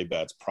Green Bay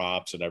bets,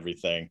 props and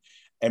everything.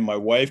 And my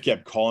wife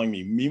kept calling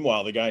me.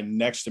 Meanwhile, the guy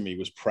next to me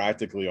was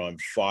practically on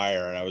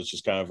fire. And I was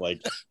just kind of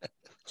like,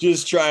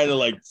 just trying to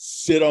like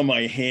sit on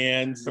my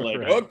hands, like,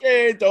 right.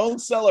 Okay, don't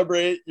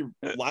celebrate. You're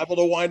liable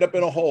to wind up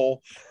in a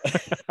hole.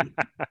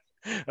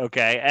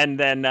 Okay. And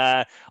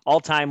then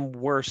all-time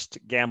worst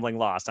gambling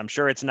loss. I'm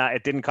sure it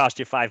didn't cost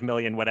you $5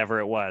 million, whatever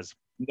it was.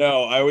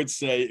 No, I would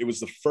say it was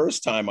the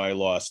first time I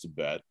lost a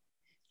bet.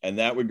 And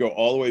that would go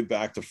all the way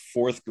back to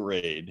fourth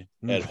grade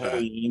at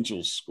Holy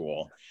Angels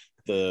School.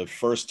 The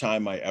first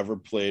time I ever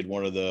played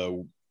one of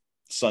the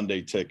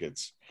Sunday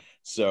tickets.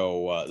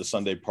 So the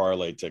Sunday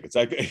parlay tickets.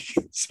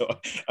 So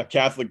a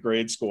Catholic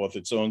grade school with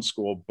its own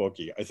school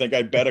bookie. I think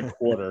I bet a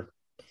quarter,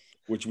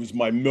 which was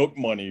my milk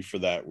money for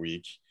that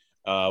week.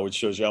 Which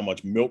shows you how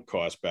much milk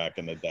cost back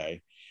in the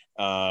day.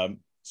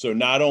 So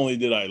not only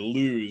did I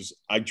lose,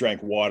 I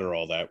drank water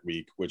all that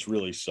week, which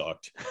really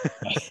sucked.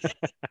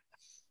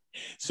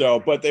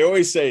 But they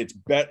always say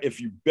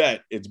if you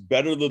bet, it's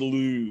better to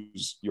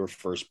lose your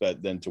first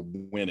bet than to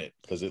win it,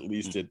 because at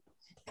least it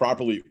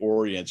properly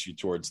orients you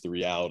towards the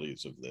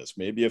realities of this.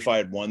 Maybe if I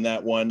had won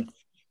that one,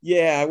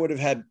 I would have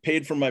had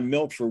paid for my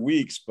milk for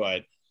weeks,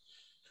 but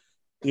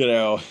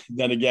then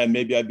again,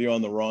 maybe I'd be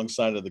on the wrong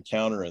side of the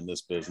counter in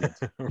this business.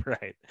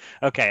 Right.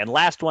 Okay. And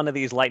last one of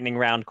these lightning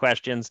round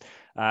questions,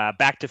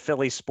 back to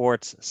Philly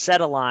sports. Set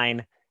a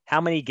line.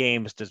 How many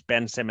games does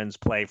Ben Simmons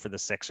play for the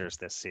Sixers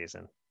this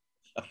season?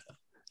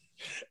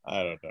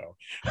 I don't know.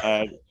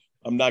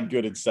 I'm not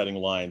good at setting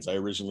lines. I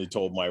originally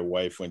told my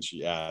wife when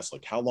she asked,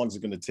 like, how long is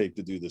it going to take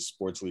to do this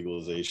sports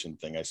legalization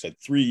thing? I said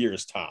 3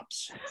 years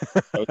tops.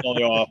 I was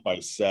only off by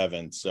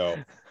 7. So,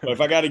 but if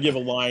I got to give a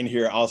line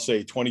here, I'll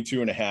say 22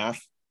 and a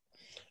half.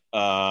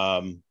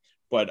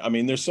 But I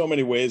mean, there's so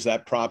many ways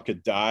that prop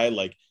could die.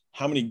 Like,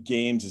 how many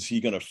games is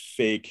he going to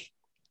fake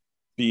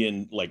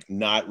being like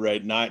not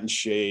right, not in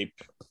shape,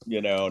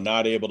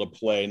 not able to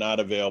play, not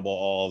available,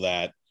 all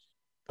that?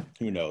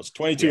 Who knows?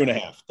 22 and a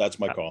half. That's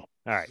my call.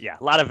 All right. Yeah.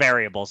 A lot of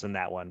variables in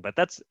that one, but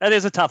that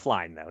is a tough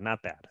line though.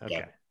 Not bad.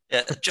 Okay.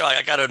 Yeah, Joe,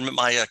 I got to admit,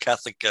 my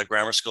Catholic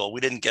grammar school, we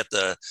didn't get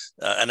the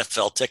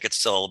NFL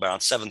tickets till around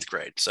 7th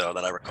grade, so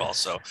that I recall.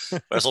 So I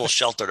was a little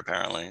sheltered,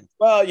 apparently.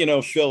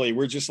 Well, Philly,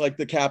 we're just like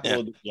the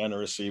capital of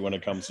degeneracy when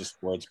it comes to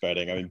sports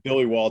betting. I mean,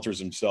 Billy Walters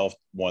himself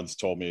once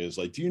told me, is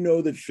like, do you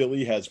know that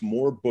Philly has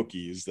more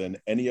bookies than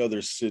any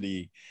other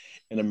city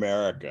in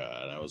America?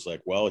 And I was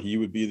like, well, he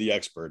would be the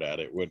expert at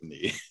it, wouldn't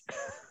he?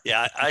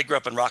 Yeah, I grew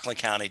up in Rockland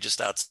County, just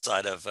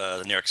outside of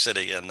New York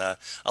City, and a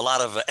lot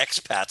of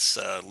expats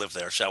live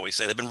there, shall we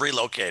say. They've been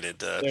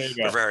relocated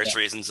for various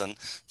reasons, and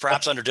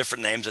perhaps under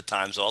different names at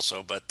times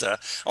also. But I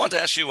wanted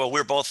to ask you, we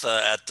were both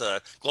at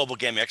Global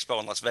Gaming Expo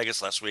in Las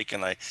Vegas last week,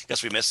 and I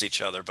guess we missed each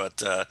other,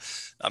 but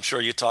I'm sure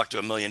you talked to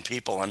a million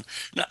people, and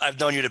I've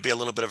known you to be a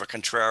little bit of a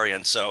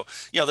contrarian. So,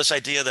 this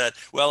idea that,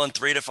 well, in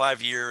 3 to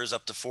 5 years,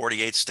 up to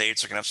 48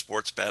 states are going to have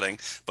sports betting,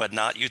 but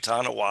not Utah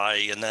and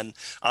Hawaii, and then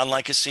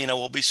online casino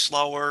will be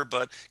slower,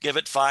 but give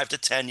it 5 to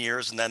 10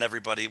 years and then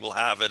everybody will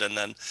have it. And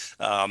then,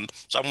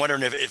 so I'm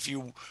wondering if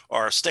you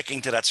are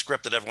sticking to that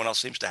script that everyone else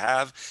seems to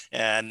have.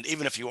 And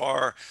even if you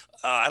are,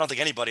 I don't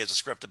think anybody has a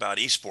script about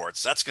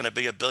esports. That's going to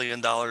be $1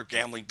 billion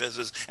gambling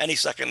business any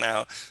second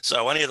now.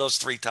 So any of those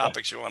 3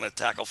 topics you want to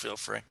tackle, feel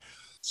free.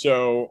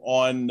 So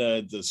on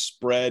the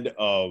spread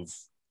of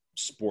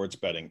sports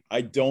betting,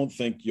 I don't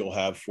think you'll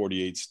have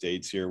 48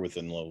 states here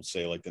within, let's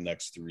say, like the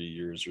next 3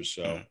 years or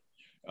so.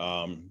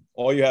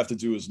 All you have to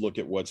do is look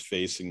at what's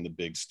facing the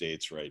big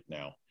states right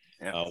now.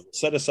 Yeah.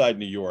 Set aside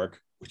New York,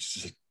 which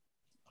is a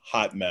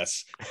hot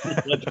mess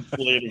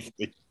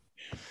legislatively.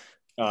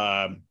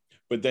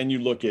 But then you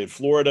look at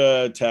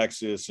Florida,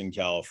 Texas, and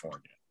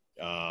California.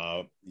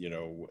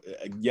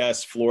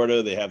 Yes,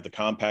 Florida, they have the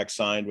compact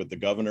signed with the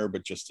governor,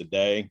 but just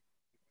today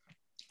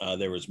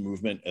there was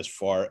movement as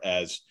far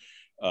as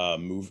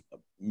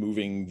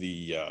moving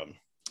the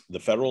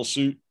federal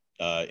suit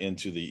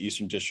into the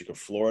Eastern District of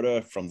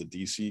Florida from the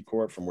DC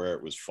court from where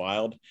it was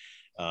filed.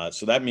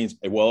 So that means,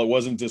 well, it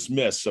wasn't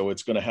dismissed, so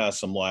it's going to have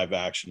some live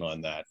action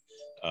on that.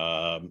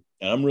 And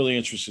I'm really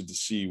interested to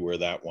see where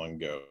that one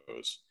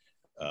goes.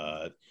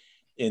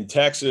 In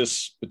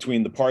Texas,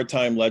 between the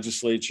part-time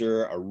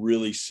legislature, a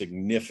really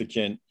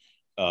significant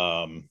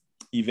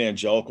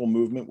evangelical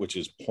movement, which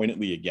is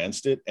pointedly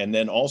against it. And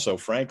then also,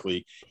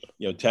 frankly,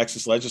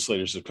 Texas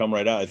legislators have come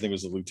right out. I think it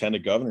was the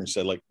lieutenant governor and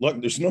said, like, look,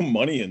 there's no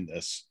money in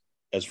this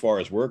as far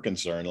as we're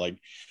concerned. Like,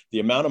 the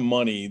amount of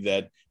money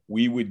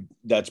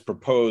that's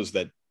proposed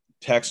that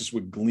Texas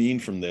would glean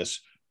from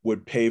this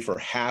would pay for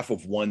half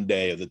of one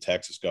day of the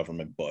Texas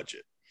government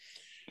budget.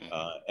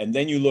 And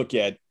then you look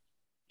at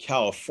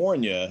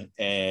California,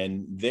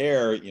 and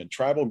there,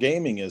 tribal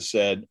gaming has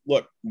said,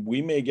 look,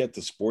 we may get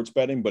to sports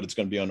betting, but it's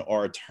going to be on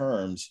our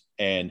terms.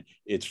 And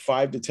it's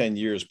 5 to 10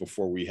 years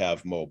before we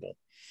have mobile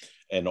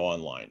and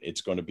online.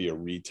 It's going to be a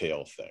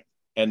retail thing.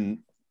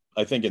 And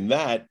I think in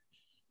that,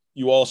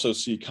 you also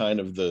see kind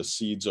of the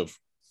seeds of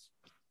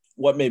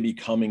what may be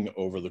coming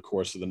over the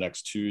course of the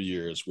next 2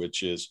 years,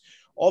 which is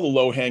all the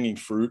low-hanging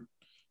fruit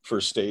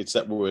for states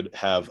that would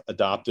have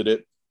adopted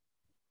it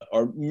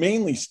are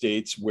mainly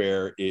states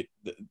where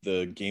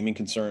the gaming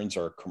concerns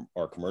are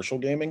commercial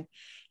gaming,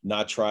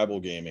 not tribal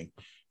gaming.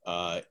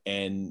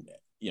 And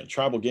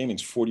tribal gaming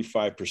is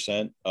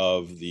 45%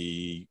 of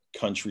the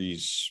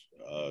country's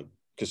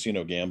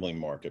casino gambling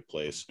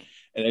marketplace.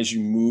 And as you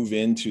move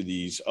into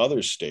these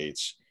other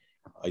states,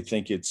 I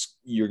think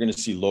you're going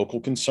to see local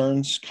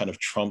concerns kind of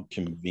trump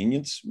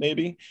convenience,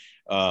 maybe.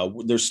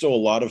 There's still a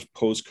lot of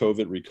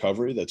post-COVID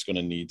recovery that's going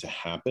to need to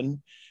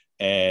happen.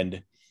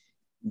 And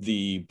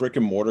the brick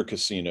and mortar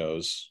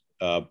casinos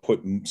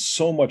put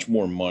so much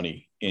more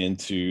money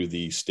into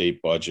the state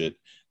budget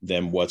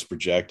than what's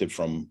projected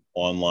from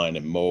online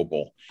and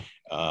mobile.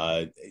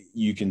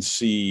 You can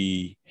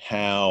see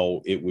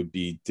how it would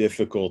be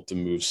difficult to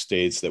move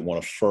states that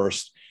want to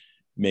first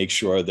make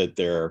sure that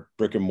their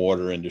brick and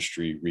mortar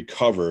industry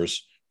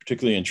recovers,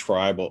 particularly in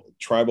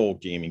tribal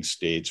gaming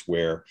states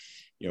where,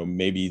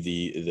 maybe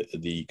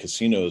the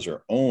casinos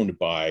are owned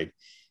by,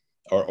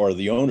 or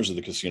the owners of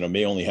the casino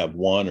may only have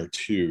one or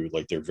two,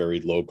 like they're very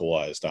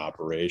localized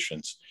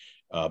operations,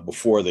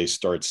 before they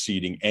start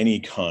seeding any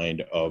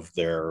kind of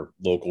their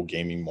local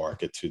gaming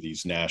market to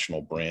these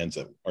national brands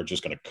that are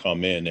just going to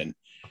come in and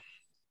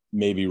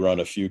maybe run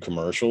a few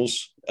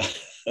commercials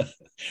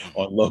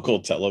on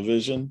local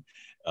television.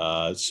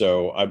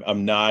 So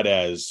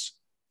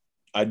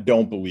I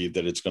don't believe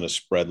that it's going to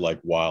spread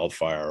like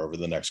wildfire over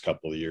the next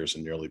couple of years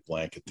and nearly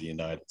blanket the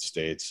United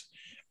States.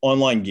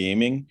 Online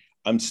gaming,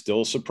 I'm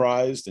still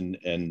surprised.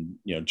 And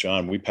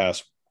John, we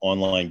passed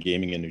online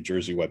gaming in New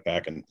Jersey,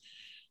 back in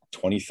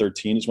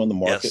 2013 is when the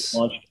market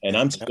launched. And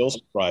I'm still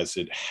surprised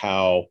at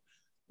how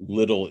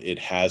little it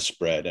has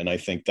spread. And I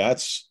think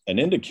that's an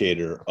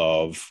indicator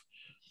of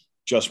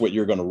just what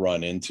you're going to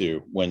run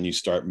into when you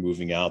start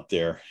moving out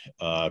there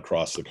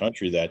across the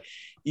country, that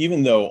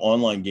even though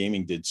online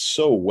gaming did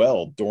so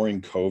well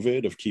during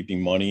COVID of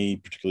keeping money,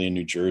 particularly in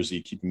New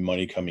Jersey, keeping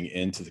money coming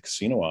into the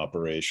casino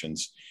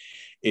operations,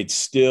 it's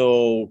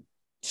still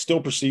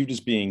perceived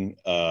as being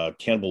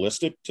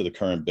cannibalistic to the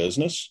current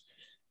business.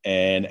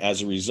 And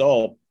as a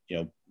result,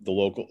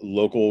 the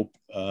local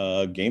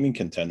gaming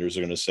contenders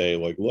are going to say,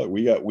 like, look,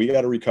 we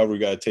got to recover. We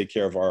got to take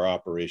care of our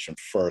operation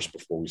first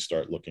before we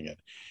start looking at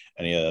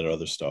any of that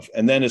other stuff.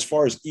 And then as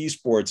far as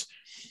esports,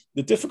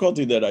 the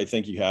difficulty that I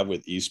think you have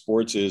with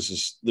esports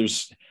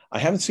is I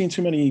haven't seen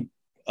too many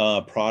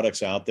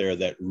products out there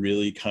that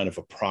really kind of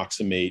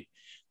approximate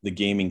the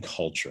gaming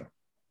culture.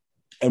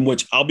 And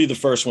which I'll be the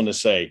first one to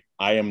say,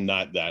 I am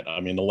not that. I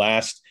mean, the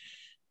last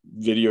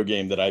video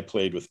game that I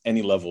played with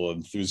any level of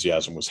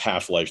enthusiasm was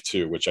Half-Life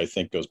 2, which I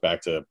think goes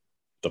back to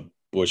the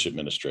Bush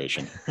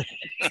administration.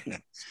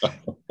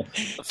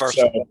 The first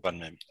one,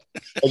 maybe.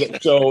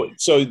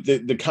 so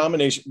the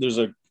combination, there's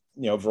a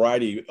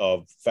variety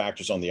of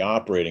factors on the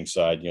operating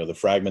side, the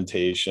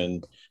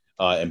fragmentation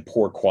and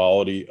poor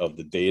quality of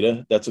the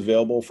data that's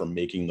available for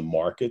making the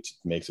markets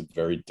makes it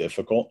very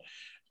difficult.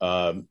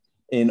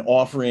 In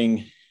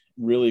offering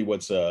really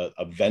what's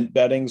event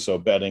betting, so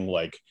betting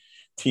like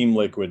Team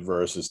Liquid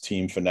versus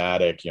Team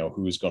Fnatic,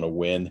 who's going to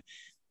win,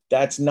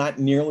 that's not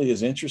nearly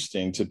as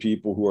interesting to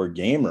people who are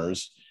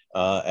gamers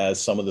as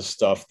some of the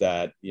stuff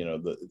that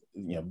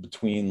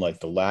between like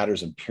the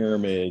ladders and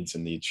pyramids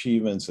and the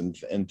achievements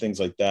and things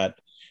like that.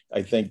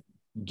 I think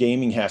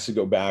gaming has to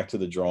go back to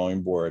the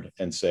drawing board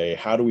and say,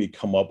 how do we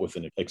come up with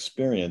an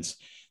experience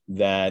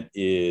that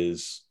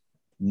is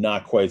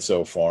not quite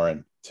so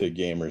foreign to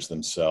gamers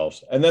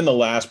themselves. And then the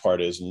last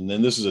part is, and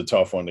then this is a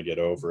tough one to get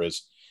over,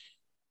 is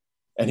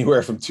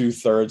anywhere from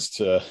 2/3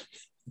 to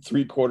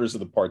 3/4 of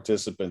the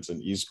participants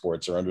in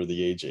esports are under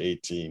the age of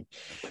 18.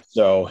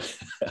 So,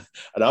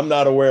 and I'm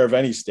not aware of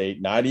any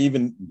state, not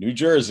even New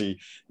Jersey,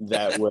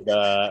 that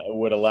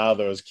would allow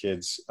those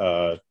kids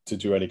to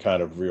do any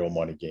kind of real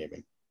money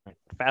gaming.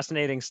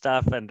 Fascinating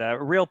stuff, and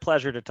a real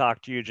pleasure to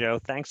talk to you, Joe.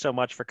 Thanks so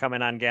much for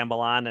coming on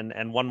Gamble On,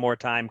 and one more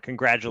time,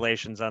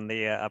 congratulations on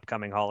the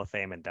upcoming Hall of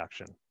Fame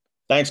induction.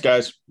 Thanks,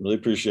 guys. Really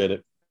appreciate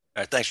it.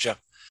 All right, thanks, Joe.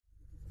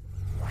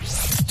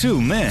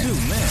 Two men.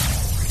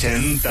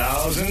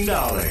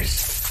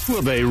 $10,000.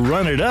 Will they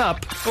run it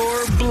up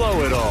or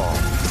blow it all?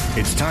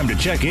 It's time to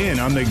check in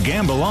on the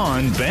Gamble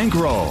On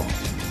bankroll.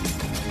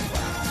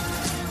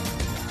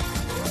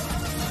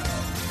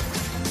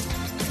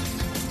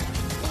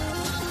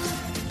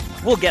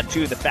 We'll get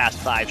to the Fast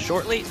Five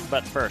shortly,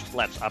 but first,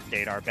 let's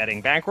update our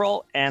betting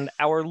bankroll. And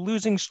our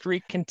losing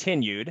streak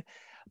continued,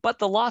 but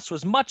the loss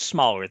was much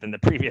smaller than the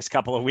previous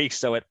couple of weeks,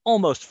 so it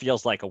almost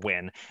feels like a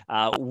win.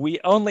 We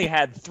only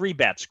had 3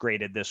 bets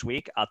graded this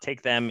week. I'll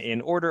take them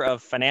in order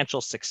of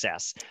financial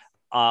success.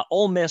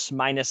 Ole Miss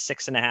minus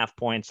 6.5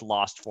 points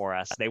lost for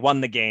us. They won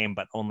the game,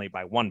 but only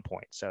by 1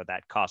 point, so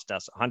that cost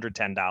us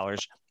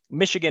 $110.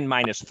 Michigan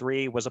minus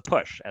 3 was a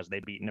push as they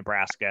beat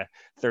Nebraska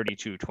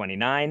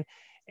 32-29.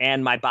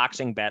 And my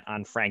boxing bet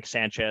on Frank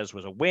Sanchez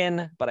was a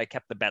win, but I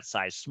kept the bet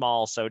size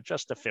small, so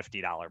just a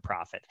 $50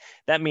 profit.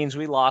 That means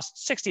we lost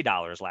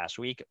 $60 last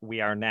week.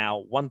 We are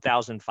now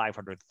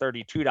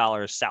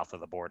 $1,532 south of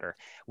the border.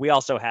 We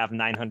also have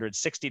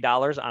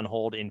 $960 on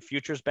hold in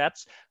futures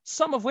bets,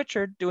 some of which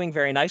are doing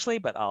very nicely,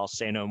 but I'll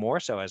say no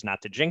more so as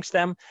not to jinx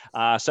them.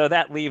 So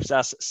that leaves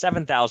us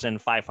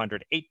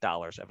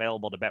 $7,508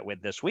 available to bet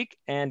with this week,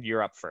 and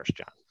you're up first,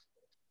 John.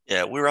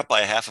 Yeah, we were up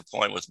by 0.5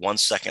 point with 1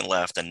 second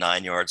left and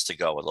 9 yards to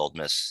go with Ole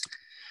Miss.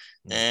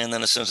 And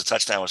then as soon as the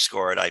touchdown was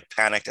scored, I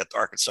panicked that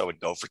Arkansas would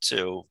go for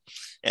 2,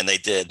 and they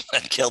did.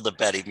 And killed the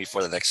bet even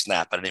before the next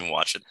snap. I didn't even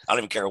watch it. I don't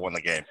even care who won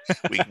the game.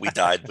 We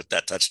died with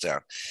that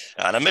touchdown.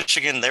 Now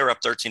Michigan, they were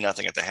up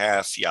 13-0 at the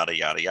half, yada,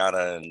 yada,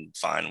 yada, and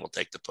fine, we'll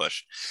take the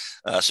push.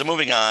 So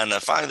moving on,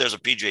 finally there's a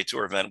PGA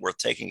Tour event worth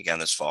taking again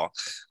this fall.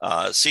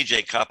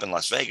 CJ Cup in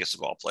Las Vegas,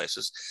 of all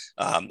places.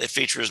 It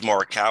features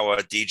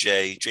Morikawa,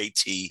 DJ,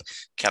 JT,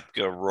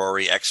 Koepka,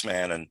 Rory,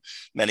 X-Man, and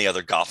many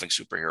other golfing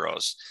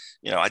superheroes.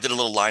 I did a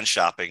little line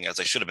shopping, as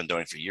I should have been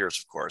doing for years,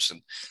 of course.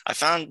 And I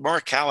found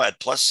Morikawa at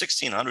plus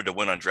 1,600 to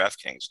win on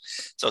DraftKings.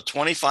 So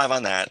 25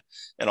 on that,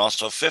 and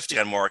also 50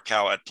 on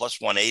Morikawa at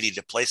plus 180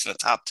 to place in the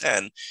top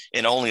 10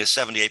 in only a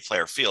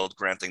 78-player field,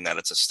 granting that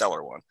it's a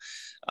stellar one.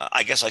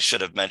 I guess I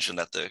should have mentioned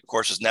that the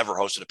course has never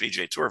hosted a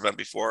PGA Tour event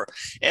before,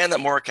 and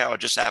that Morikawa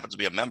just happens to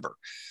be a member.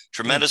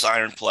 Tremendous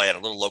iron play, and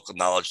a little local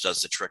knowledge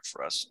does the trick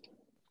for us.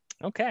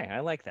 Okay, I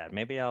like that.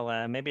 Maybe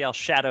I'll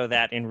shadow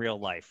that in real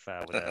life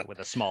with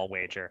a small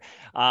wager.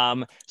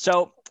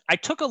 So I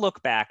took a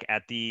look back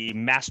at the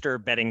master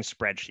betting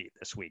spreadsheet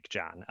this week,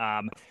 John.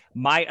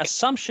 My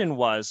assumption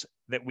was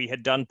that we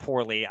had done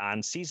poorly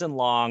on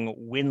season-long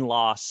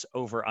win-loss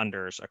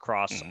over-unders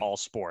across all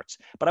sports,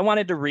 but I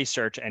wanted to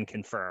research and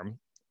confirm,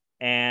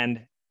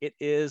 and it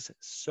is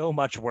so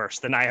much worse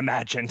than I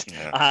imagined.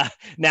 Yeah.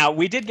 Now,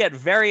 we did get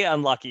very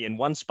unlucky in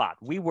one spot.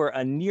 We were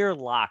a near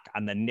lock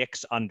on the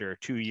Knicks under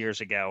 2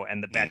 years ago,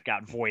 and the bet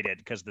got voided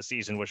because the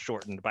season was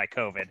shortened by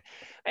COVID.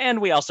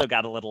 And we also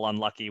got a little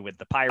unlucky with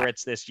the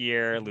Pirates this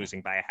year,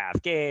 losing by a half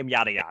game,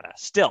 yada, yada.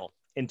 Still,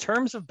 in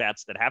terms of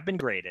bets that have been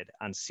graded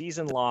on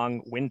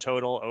season-long win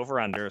total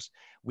over-unders,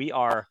 we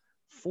are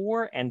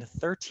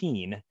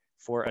 4-13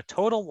 for a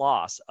total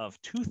loss of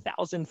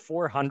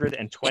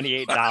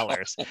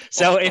 $2,428.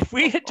 So if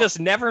we had just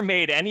never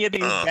made any of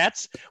these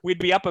bets, we'd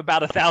be up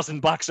about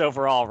 $1,000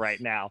 overall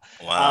right now.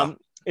 Wow.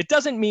 It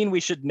doesn't mean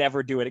we should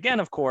never do it again,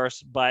 of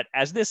course, but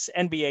as this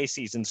NBA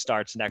season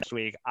starts next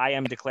week, I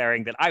am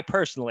declaring that I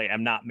personally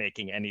am not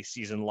making any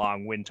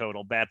season-long win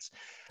total bets.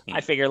 I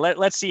figure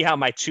let's see how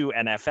my 2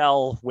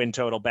 NFL win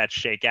total bets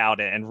shake out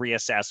and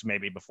reassess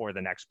maybe before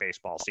the next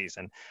baseball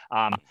season.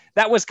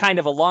 That was kind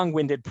of a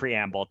long-winded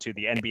preamble to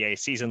the NBA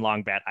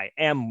season-long bet I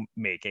am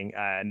making,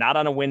 not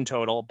on a win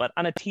total, but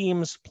on a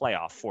team's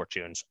playoff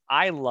fortunes.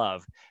 I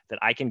love that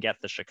I can get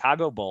the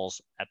Chicago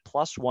Bulls at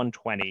plus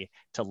 120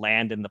 to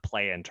land in the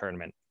play-in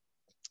tournament.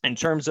 In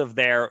terms of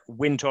their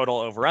win total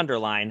over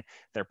underline,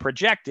 they're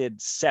projected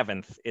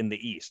 7th in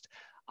the East.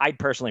 I'd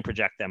personally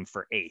project them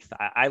for 8th.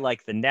 I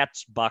like the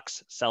Nets,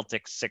 Bucks,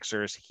 Celtics,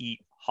 Sixers, Heat,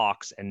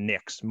 Hawks, and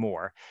Knicks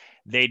more.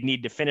 They'd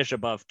need to finish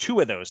above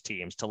 2 of those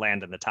teams to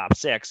land in the top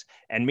 6.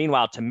 And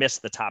meanwhile, to miss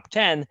the top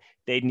 10,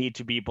 they'd need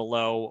to be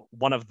below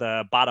one of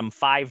the bottom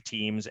 5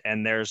 teams.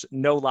 And there's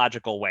no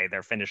logical way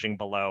they're finishing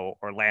below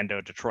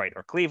Orlando, Detroit,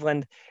 or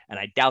Cleveland. And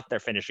I doubt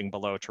they're finishing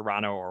below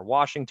Toronto or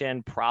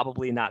Washington,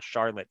 probably not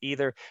Charlotte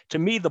either. To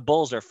me, the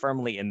Bulls are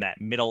firmly in that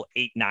middle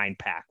 8-9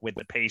 pack with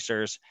the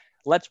Pacers.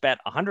 Let's bet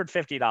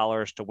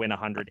 $150 to win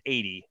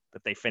 $180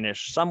 that they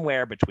finish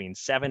somewhere between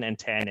 7 and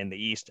 10 in the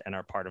East and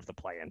are part of the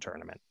play-in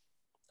tournament.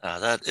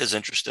 That is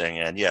interesting.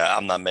 And yeah,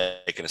 I'm not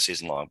making a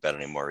season long bet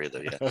anymore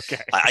either. Yeah.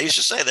 Okay. I used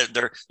to say that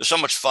there's so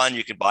much fun.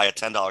 You could buy a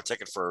 $10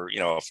 ticket for,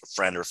 a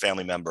friend or a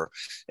family member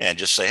and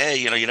just say, hey,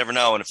 you never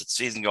know. And if it's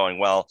season going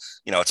well,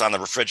 it's on the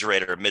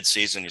refrigerator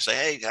mid-season. You say,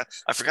 hey,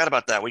 I forgot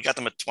about that. We got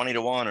them at 20-1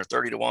 or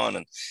 30-1.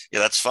 And yeah,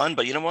 that's fun.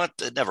 But you know what?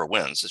 It never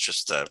wins. It's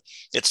just,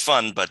 it's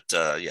fun, but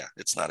yeah,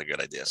 it's not a good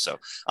idea. So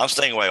I'm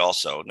staying away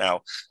also.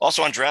 Now,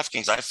 also on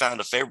DraftKings, I found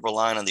a favorable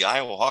line on the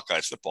Iowa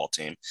Hawkeyes football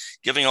team,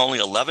 giving only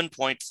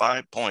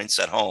 11.5 points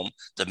at home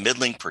to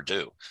middling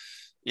Purdue.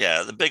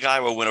 Yeah, the big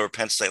Iowa win over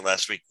Penn State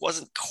last week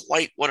wasn't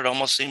quite what it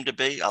almost seemed to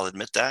be. I'll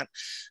admit that.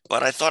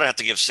 But I thought I had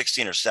to give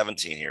 16 or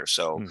 17 here.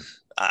 So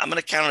I'm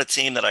going to count on a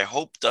team that I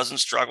hope doesn't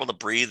struggle to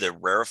breathe the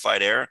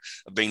rarefied air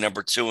of being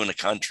number 2 in the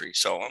country.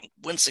 So I'm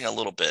wincing a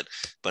little bit,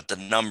 but the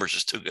numbers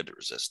is too good to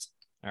resist.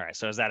 All right.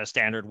 So is that a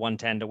standard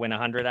 110 to win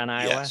 100 on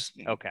Iowa? Yes.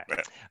 Okay.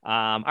 Right.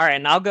 All right.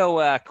 And I'll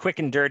go quick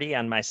and dirty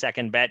on my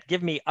second bet.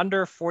 Give me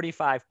under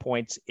 45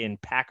 points in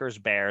Packers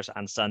Bears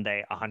on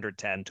Sunday,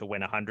 110 to win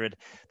 100.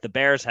 The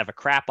Bears have a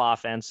crap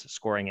offense,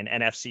 scoring an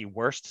NFC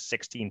worst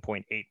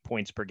 16.8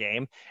 points per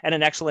game, and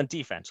an excellent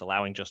defense,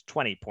 allowing just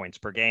 20 points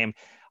per game.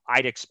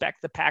 I'd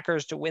expect the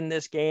Packers to win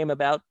this game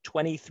about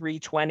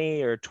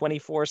 23-20 or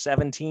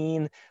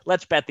 24-17.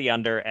 Let's bet the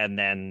under and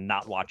then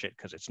not watch it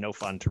because it's no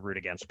fun to root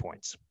against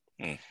points.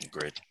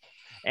 Great.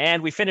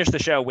 And we finished the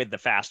show with the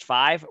Fast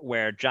Five,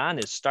 where John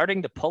is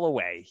starting to pull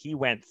away. He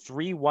went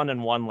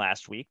 3-1-1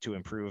 last week to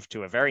improve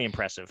to a very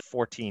impressive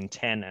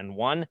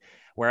 14-10-1,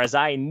 whereas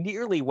I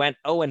nearly went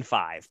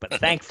 0-5. But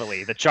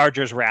thankfully, the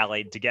Chargers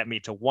rallied to get me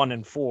to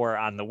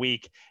 1-4 on the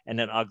week and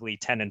an ugly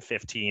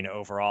 10-15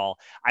 overall.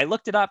 I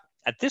looked it up.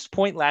 At this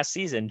point last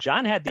season,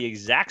 John had the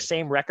exact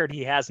same record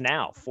he has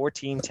now,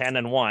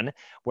 14-10-1,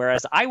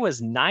 whereas I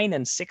was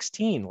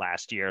 9-16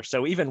 last year,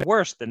 so even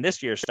worse than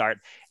this year's start.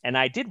 And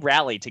I did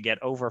rally to get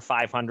over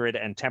 500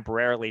 and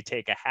temporarily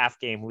take a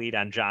half-game lead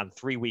on John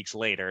 3 weeks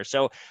later.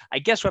 So I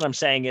guess what I'm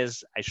saying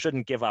is I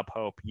shouldn't give up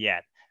hope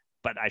yet,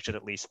 but I should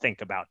at least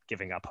think about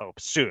giving up hope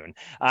soon.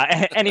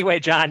 Anyway,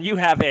 John, you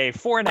have a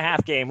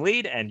 4.5 game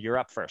lead, and you're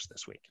up first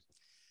this week.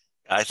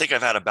 I think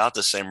I've had about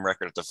the same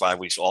record at the 5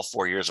 weeks, all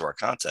 4 years of our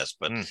contest,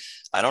 but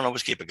I don't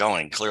always keep it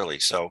going, clearly.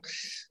 So,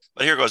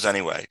 but here goes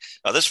anyway.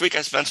 This week,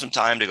 I spent some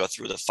time to go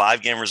through the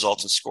 5-game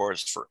results and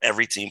scores for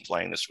every team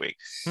playing this week.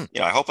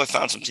 I hope I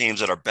found some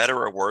teams that are better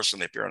or worse than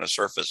they appear on the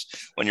surface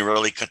when you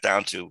really cut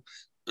down to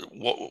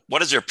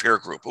what is their peer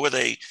group? Who are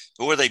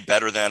they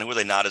better than? Who are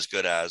they not as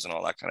good as? And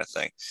all that kind of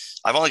thing.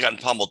 I've only gotten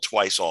pummeled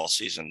twice all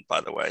season, by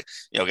the way,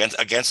 against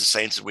the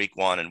Saints in week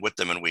 1 and with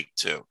them in week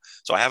 2.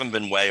 So I haven't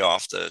been way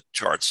off the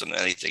charts in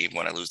anything, even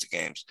when I lose the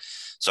games.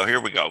 So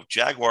here we go.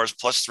 Jaguars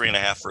plus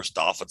 3.5 versus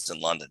Dolphins in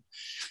London.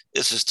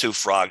 This is 2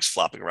 frogs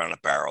flopping around a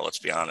barrel, let's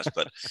be honest.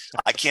 But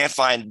I can't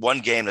find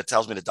one game that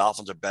tells me the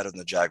Dolphins are better than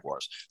the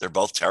Jaguars. They're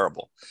both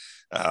terrible.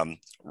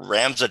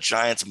 Rams at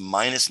Giants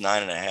minus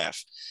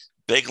 9.5.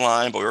 Big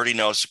line, but we already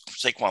know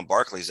Saquon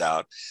Barkley's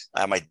out.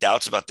 I have my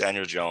doubts about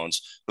Daniel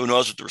Jones. Who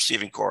knows with the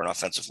receiving core and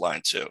offensive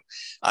line, too.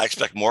 I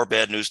expect more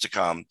bad news to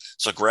come,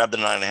 so grab the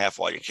 9.5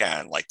 while you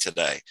can, like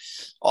today.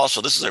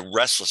 Also, this is a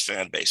restless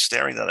fan base,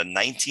 staring at a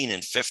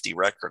 19-50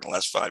 record in the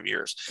last 5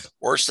 years.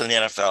 Worse than the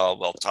NFL,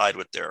 well, tied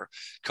with their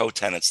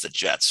co-tenants, the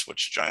Jets,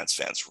 which Giants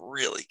fans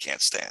really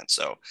can't stand.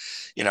 So,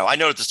 I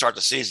know at the start of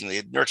the season,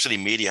 the New York City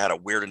media had a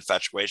weird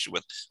infatuation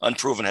with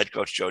unproven head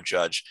coach Joe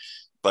Judge.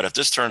 But if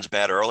this turns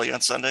bad early on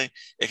Sunday,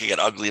 it could get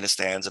ugly in the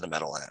stands and the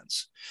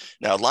Meadowlands.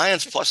 Now,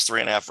 Lions plus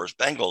 3.5 versus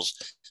Bengals,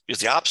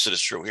 because the opposite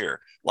is true here.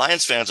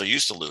 Lions fans are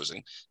used to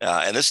losing,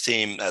 and this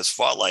team has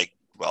fought like,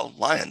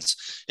 Lions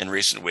in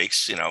recent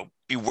weeks.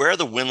 Beware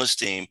the winless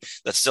team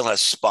that still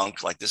has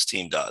spunk like this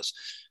team does.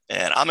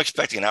 And I'm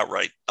expecting an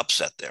outright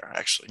upset there,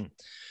 actually.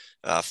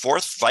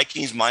 Fourth,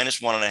 Vikings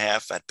minus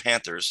 1.5 at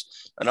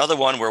Panthers. Another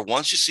one where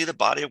once you see the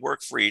body of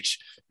work for each,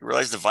 you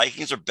realize the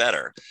Vikings are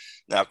better.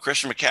 Now,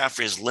 Christian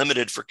McCaffrey is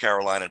limited for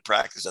Carolina in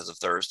practice as of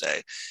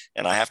Thursday,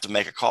 and I have to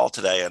make a call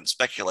today and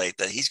speculate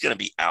that he's going to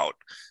be out,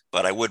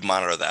 but I would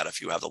monitor that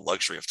if you have the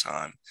luxury of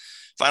time.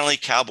 Finally,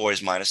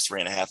 Cowboys minus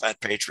 3.5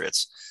 at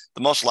Patriots, the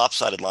most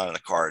lopsided line on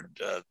the card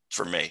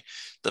for me.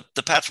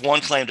 The Pats'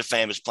 one claim to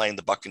fame is playing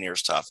the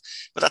Buccaneers tough,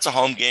 but that's a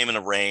home game in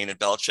the rain and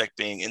Belichick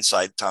being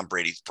inside Tom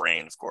Brady's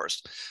brain, of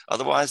course.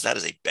 Otherwise, that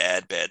is a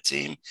bad, bad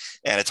team,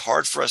 and it's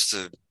hard for us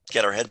to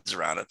get our heads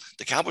around it.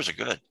 The Cowboys are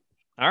good.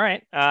 All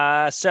right.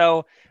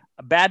 So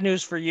bad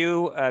news for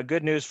you.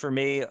 Good news for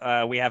me.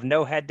 We have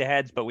no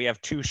head-to-heads, but we have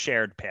 2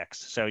 shared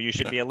picks. So you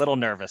should be a little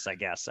nervous, I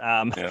guess.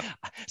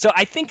 So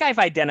I think I've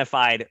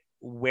identified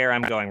where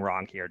I'm going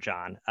wrong here,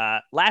 John.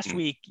 Last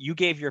week, you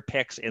gave your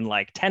picks in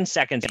like 10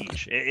 seconds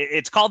each.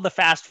 It's called the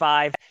Fast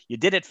Five. You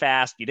did it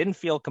fast. You didn't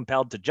feel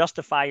compelled to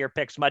justify your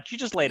picks much. You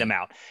just laid them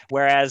out.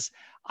 Whereas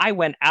I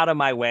went out of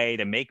my way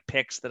to make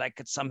picks that I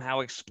could somehow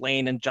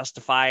explain and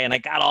justify, and I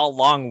got all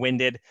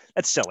long-winded.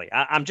 That's silly.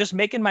 I'm just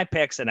making my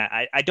picks, and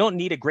I don't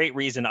need a great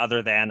reason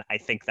other than I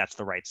think that's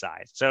the right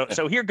size.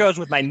 So here goes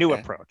with my new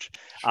approach.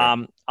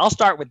 Sure. I'll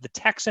start with the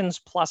Texans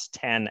plus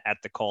 10 at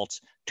the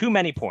Colts. Too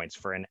many points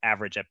for an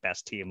average at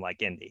best team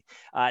like Indy.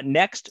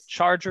 Next,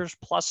 Chargers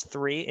plus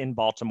 3 in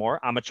Baltimore.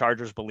 I'm a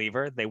Chargers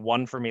believer. They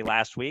won for me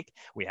last week.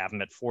 We have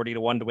them at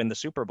 40-1 to win the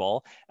Super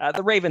Bowl.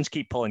 The Ravens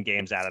keep pulling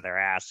games out of their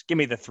ass. Give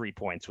me the 3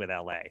 points with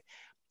LA.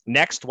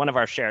 Next, one of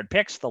our shared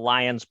picks, the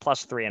Lions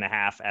plus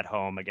 3.5 at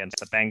home against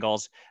the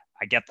Bengals.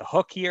 I get the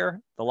hook here.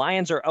 The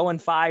Lions are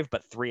 0-5,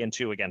 but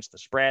 3-2 against the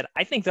spread.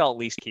 I think they'll at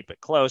least keep it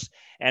close.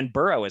 And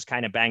Burrow is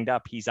kind of banged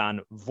up. He's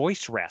on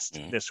voice rest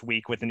this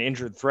week with an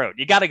injured throat.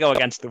 You got to go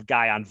against the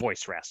guy on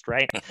voice rest,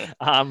 right?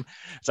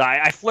 So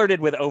I flirted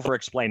with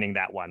over-explaining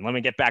that one. Let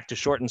me get back to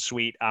short and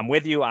sweet. I'm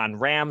with you on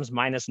Rams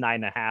minus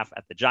 9.5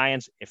 at the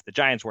Giants. If the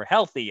Giants were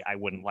healthy, I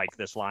wouldn't like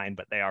this line,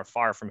 but they are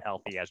far from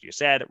healthy, as you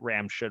said.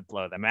 Rams should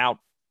blow them out.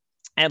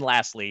 And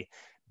lastly,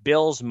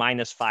 Bills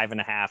minus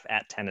 5.5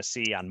 at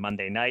Tennessee on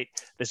Monday night.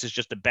 This is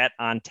just a bet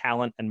on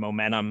talent and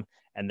momentum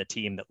and the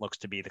team that looks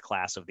to be the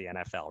class of the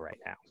NFL right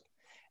now.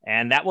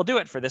 And that will do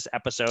it for this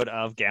episode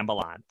of Gamble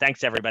On.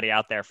 Thanks everybody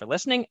out there for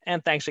listening.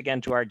 And thanks again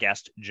to our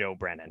guest, Joe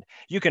Brennan.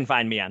 You can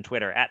find me on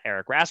Twitter at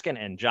Eric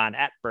Raskin and John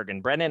at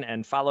Bergen Brennan,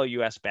 and follow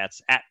US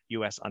Bets at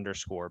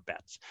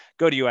US_bets.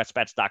 Go to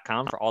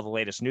usbets.com for all the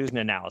latest news and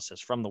analysis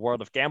from the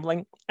world of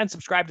gambling, and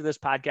subscribe to this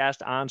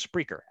podcast on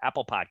Spreaker,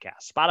 Apple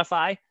Podcasts,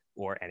 Spotify,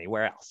 or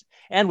anywhere else.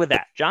 And with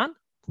that, John,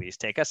 please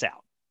take us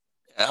out.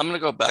 I'm going to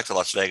go back to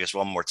Las Vegas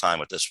one more time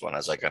with this one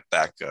as I got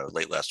back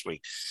late last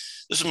week.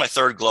 This is my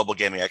third Global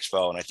Gaming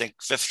Expo, and I think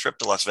 5th trip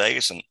to Las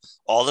Vegas, and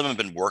all of them have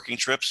been working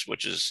trips,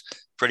 which is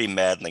pretty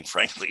maddening,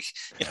 frankly.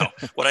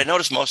 What I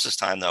noticed most this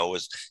time, though,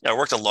 was I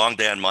worked a long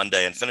day on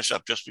Monday and finished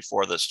up just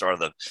before the start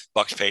of the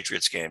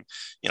Bucs-Patriots game.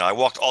 I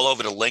walked all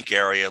over the Link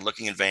area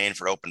looking in vain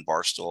for open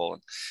Barstool.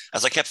 And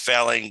as I kept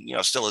failing,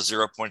 still a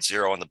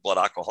 0.0 on the blood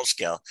alcohol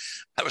scale,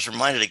 I was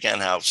reminded again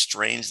how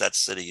strange that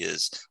city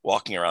is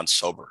walking around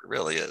sober. It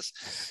really is.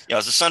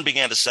 As the sun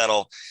began to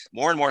settle,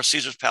 more and more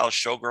Caesar's Palace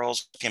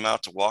showgirls came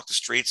out to walk the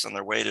streets on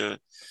their way to,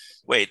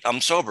 wait,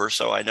 I'm sober.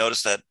 So I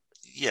noticed that,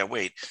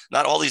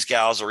 not all these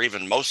gals, or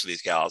even most of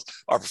these gals,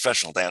 are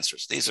professional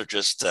dancers. These are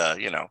just,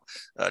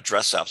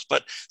 dress ups.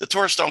 But the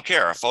tourists don't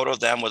care. A photo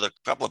of them with a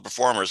couple of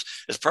performers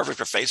is perfect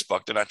for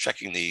Facebook. They're not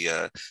checking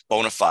the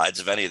bona fides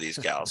of any of these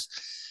gals.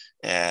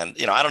 And,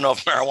 I don't know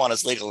if marijuana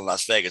is legal in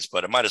Las Vegas,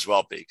 but it might as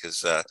well be,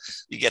 because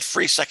you get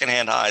free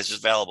secondhand highs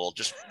available.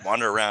 Just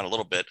wander around a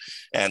little bit.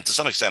 And to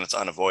some extent, it's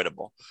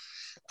unavoidable.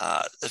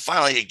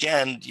 Finally,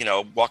 again,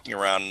 walking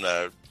around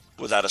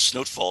without a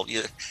snootful,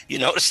 you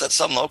notice that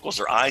some locals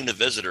are eyeing the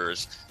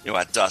visitors,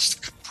 at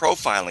dusk,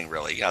 profiling,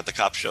 really, the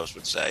cop shows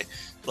would say.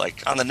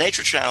 Like on the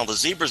Nature Channel, the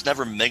zebras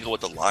never mingle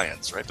with the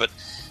lions, right? But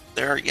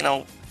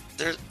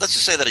let's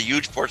just say that a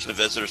huge portion of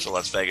visitors to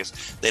Las Vegas,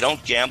 they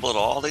don't gamble at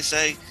all, they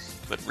say,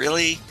 but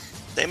really,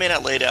 they may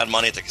not lay down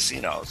money at the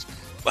casinos.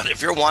 But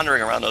if you're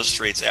wandering around those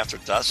streets after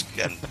dusk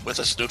and with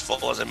a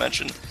snootful, as I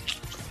mentioned,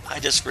 I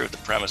disagree with the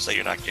premise that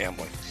you're not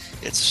gambling.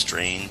 It's a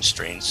strange,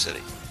 strange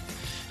city.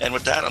 And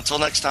with that, until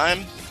next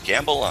time,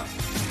 gamble on.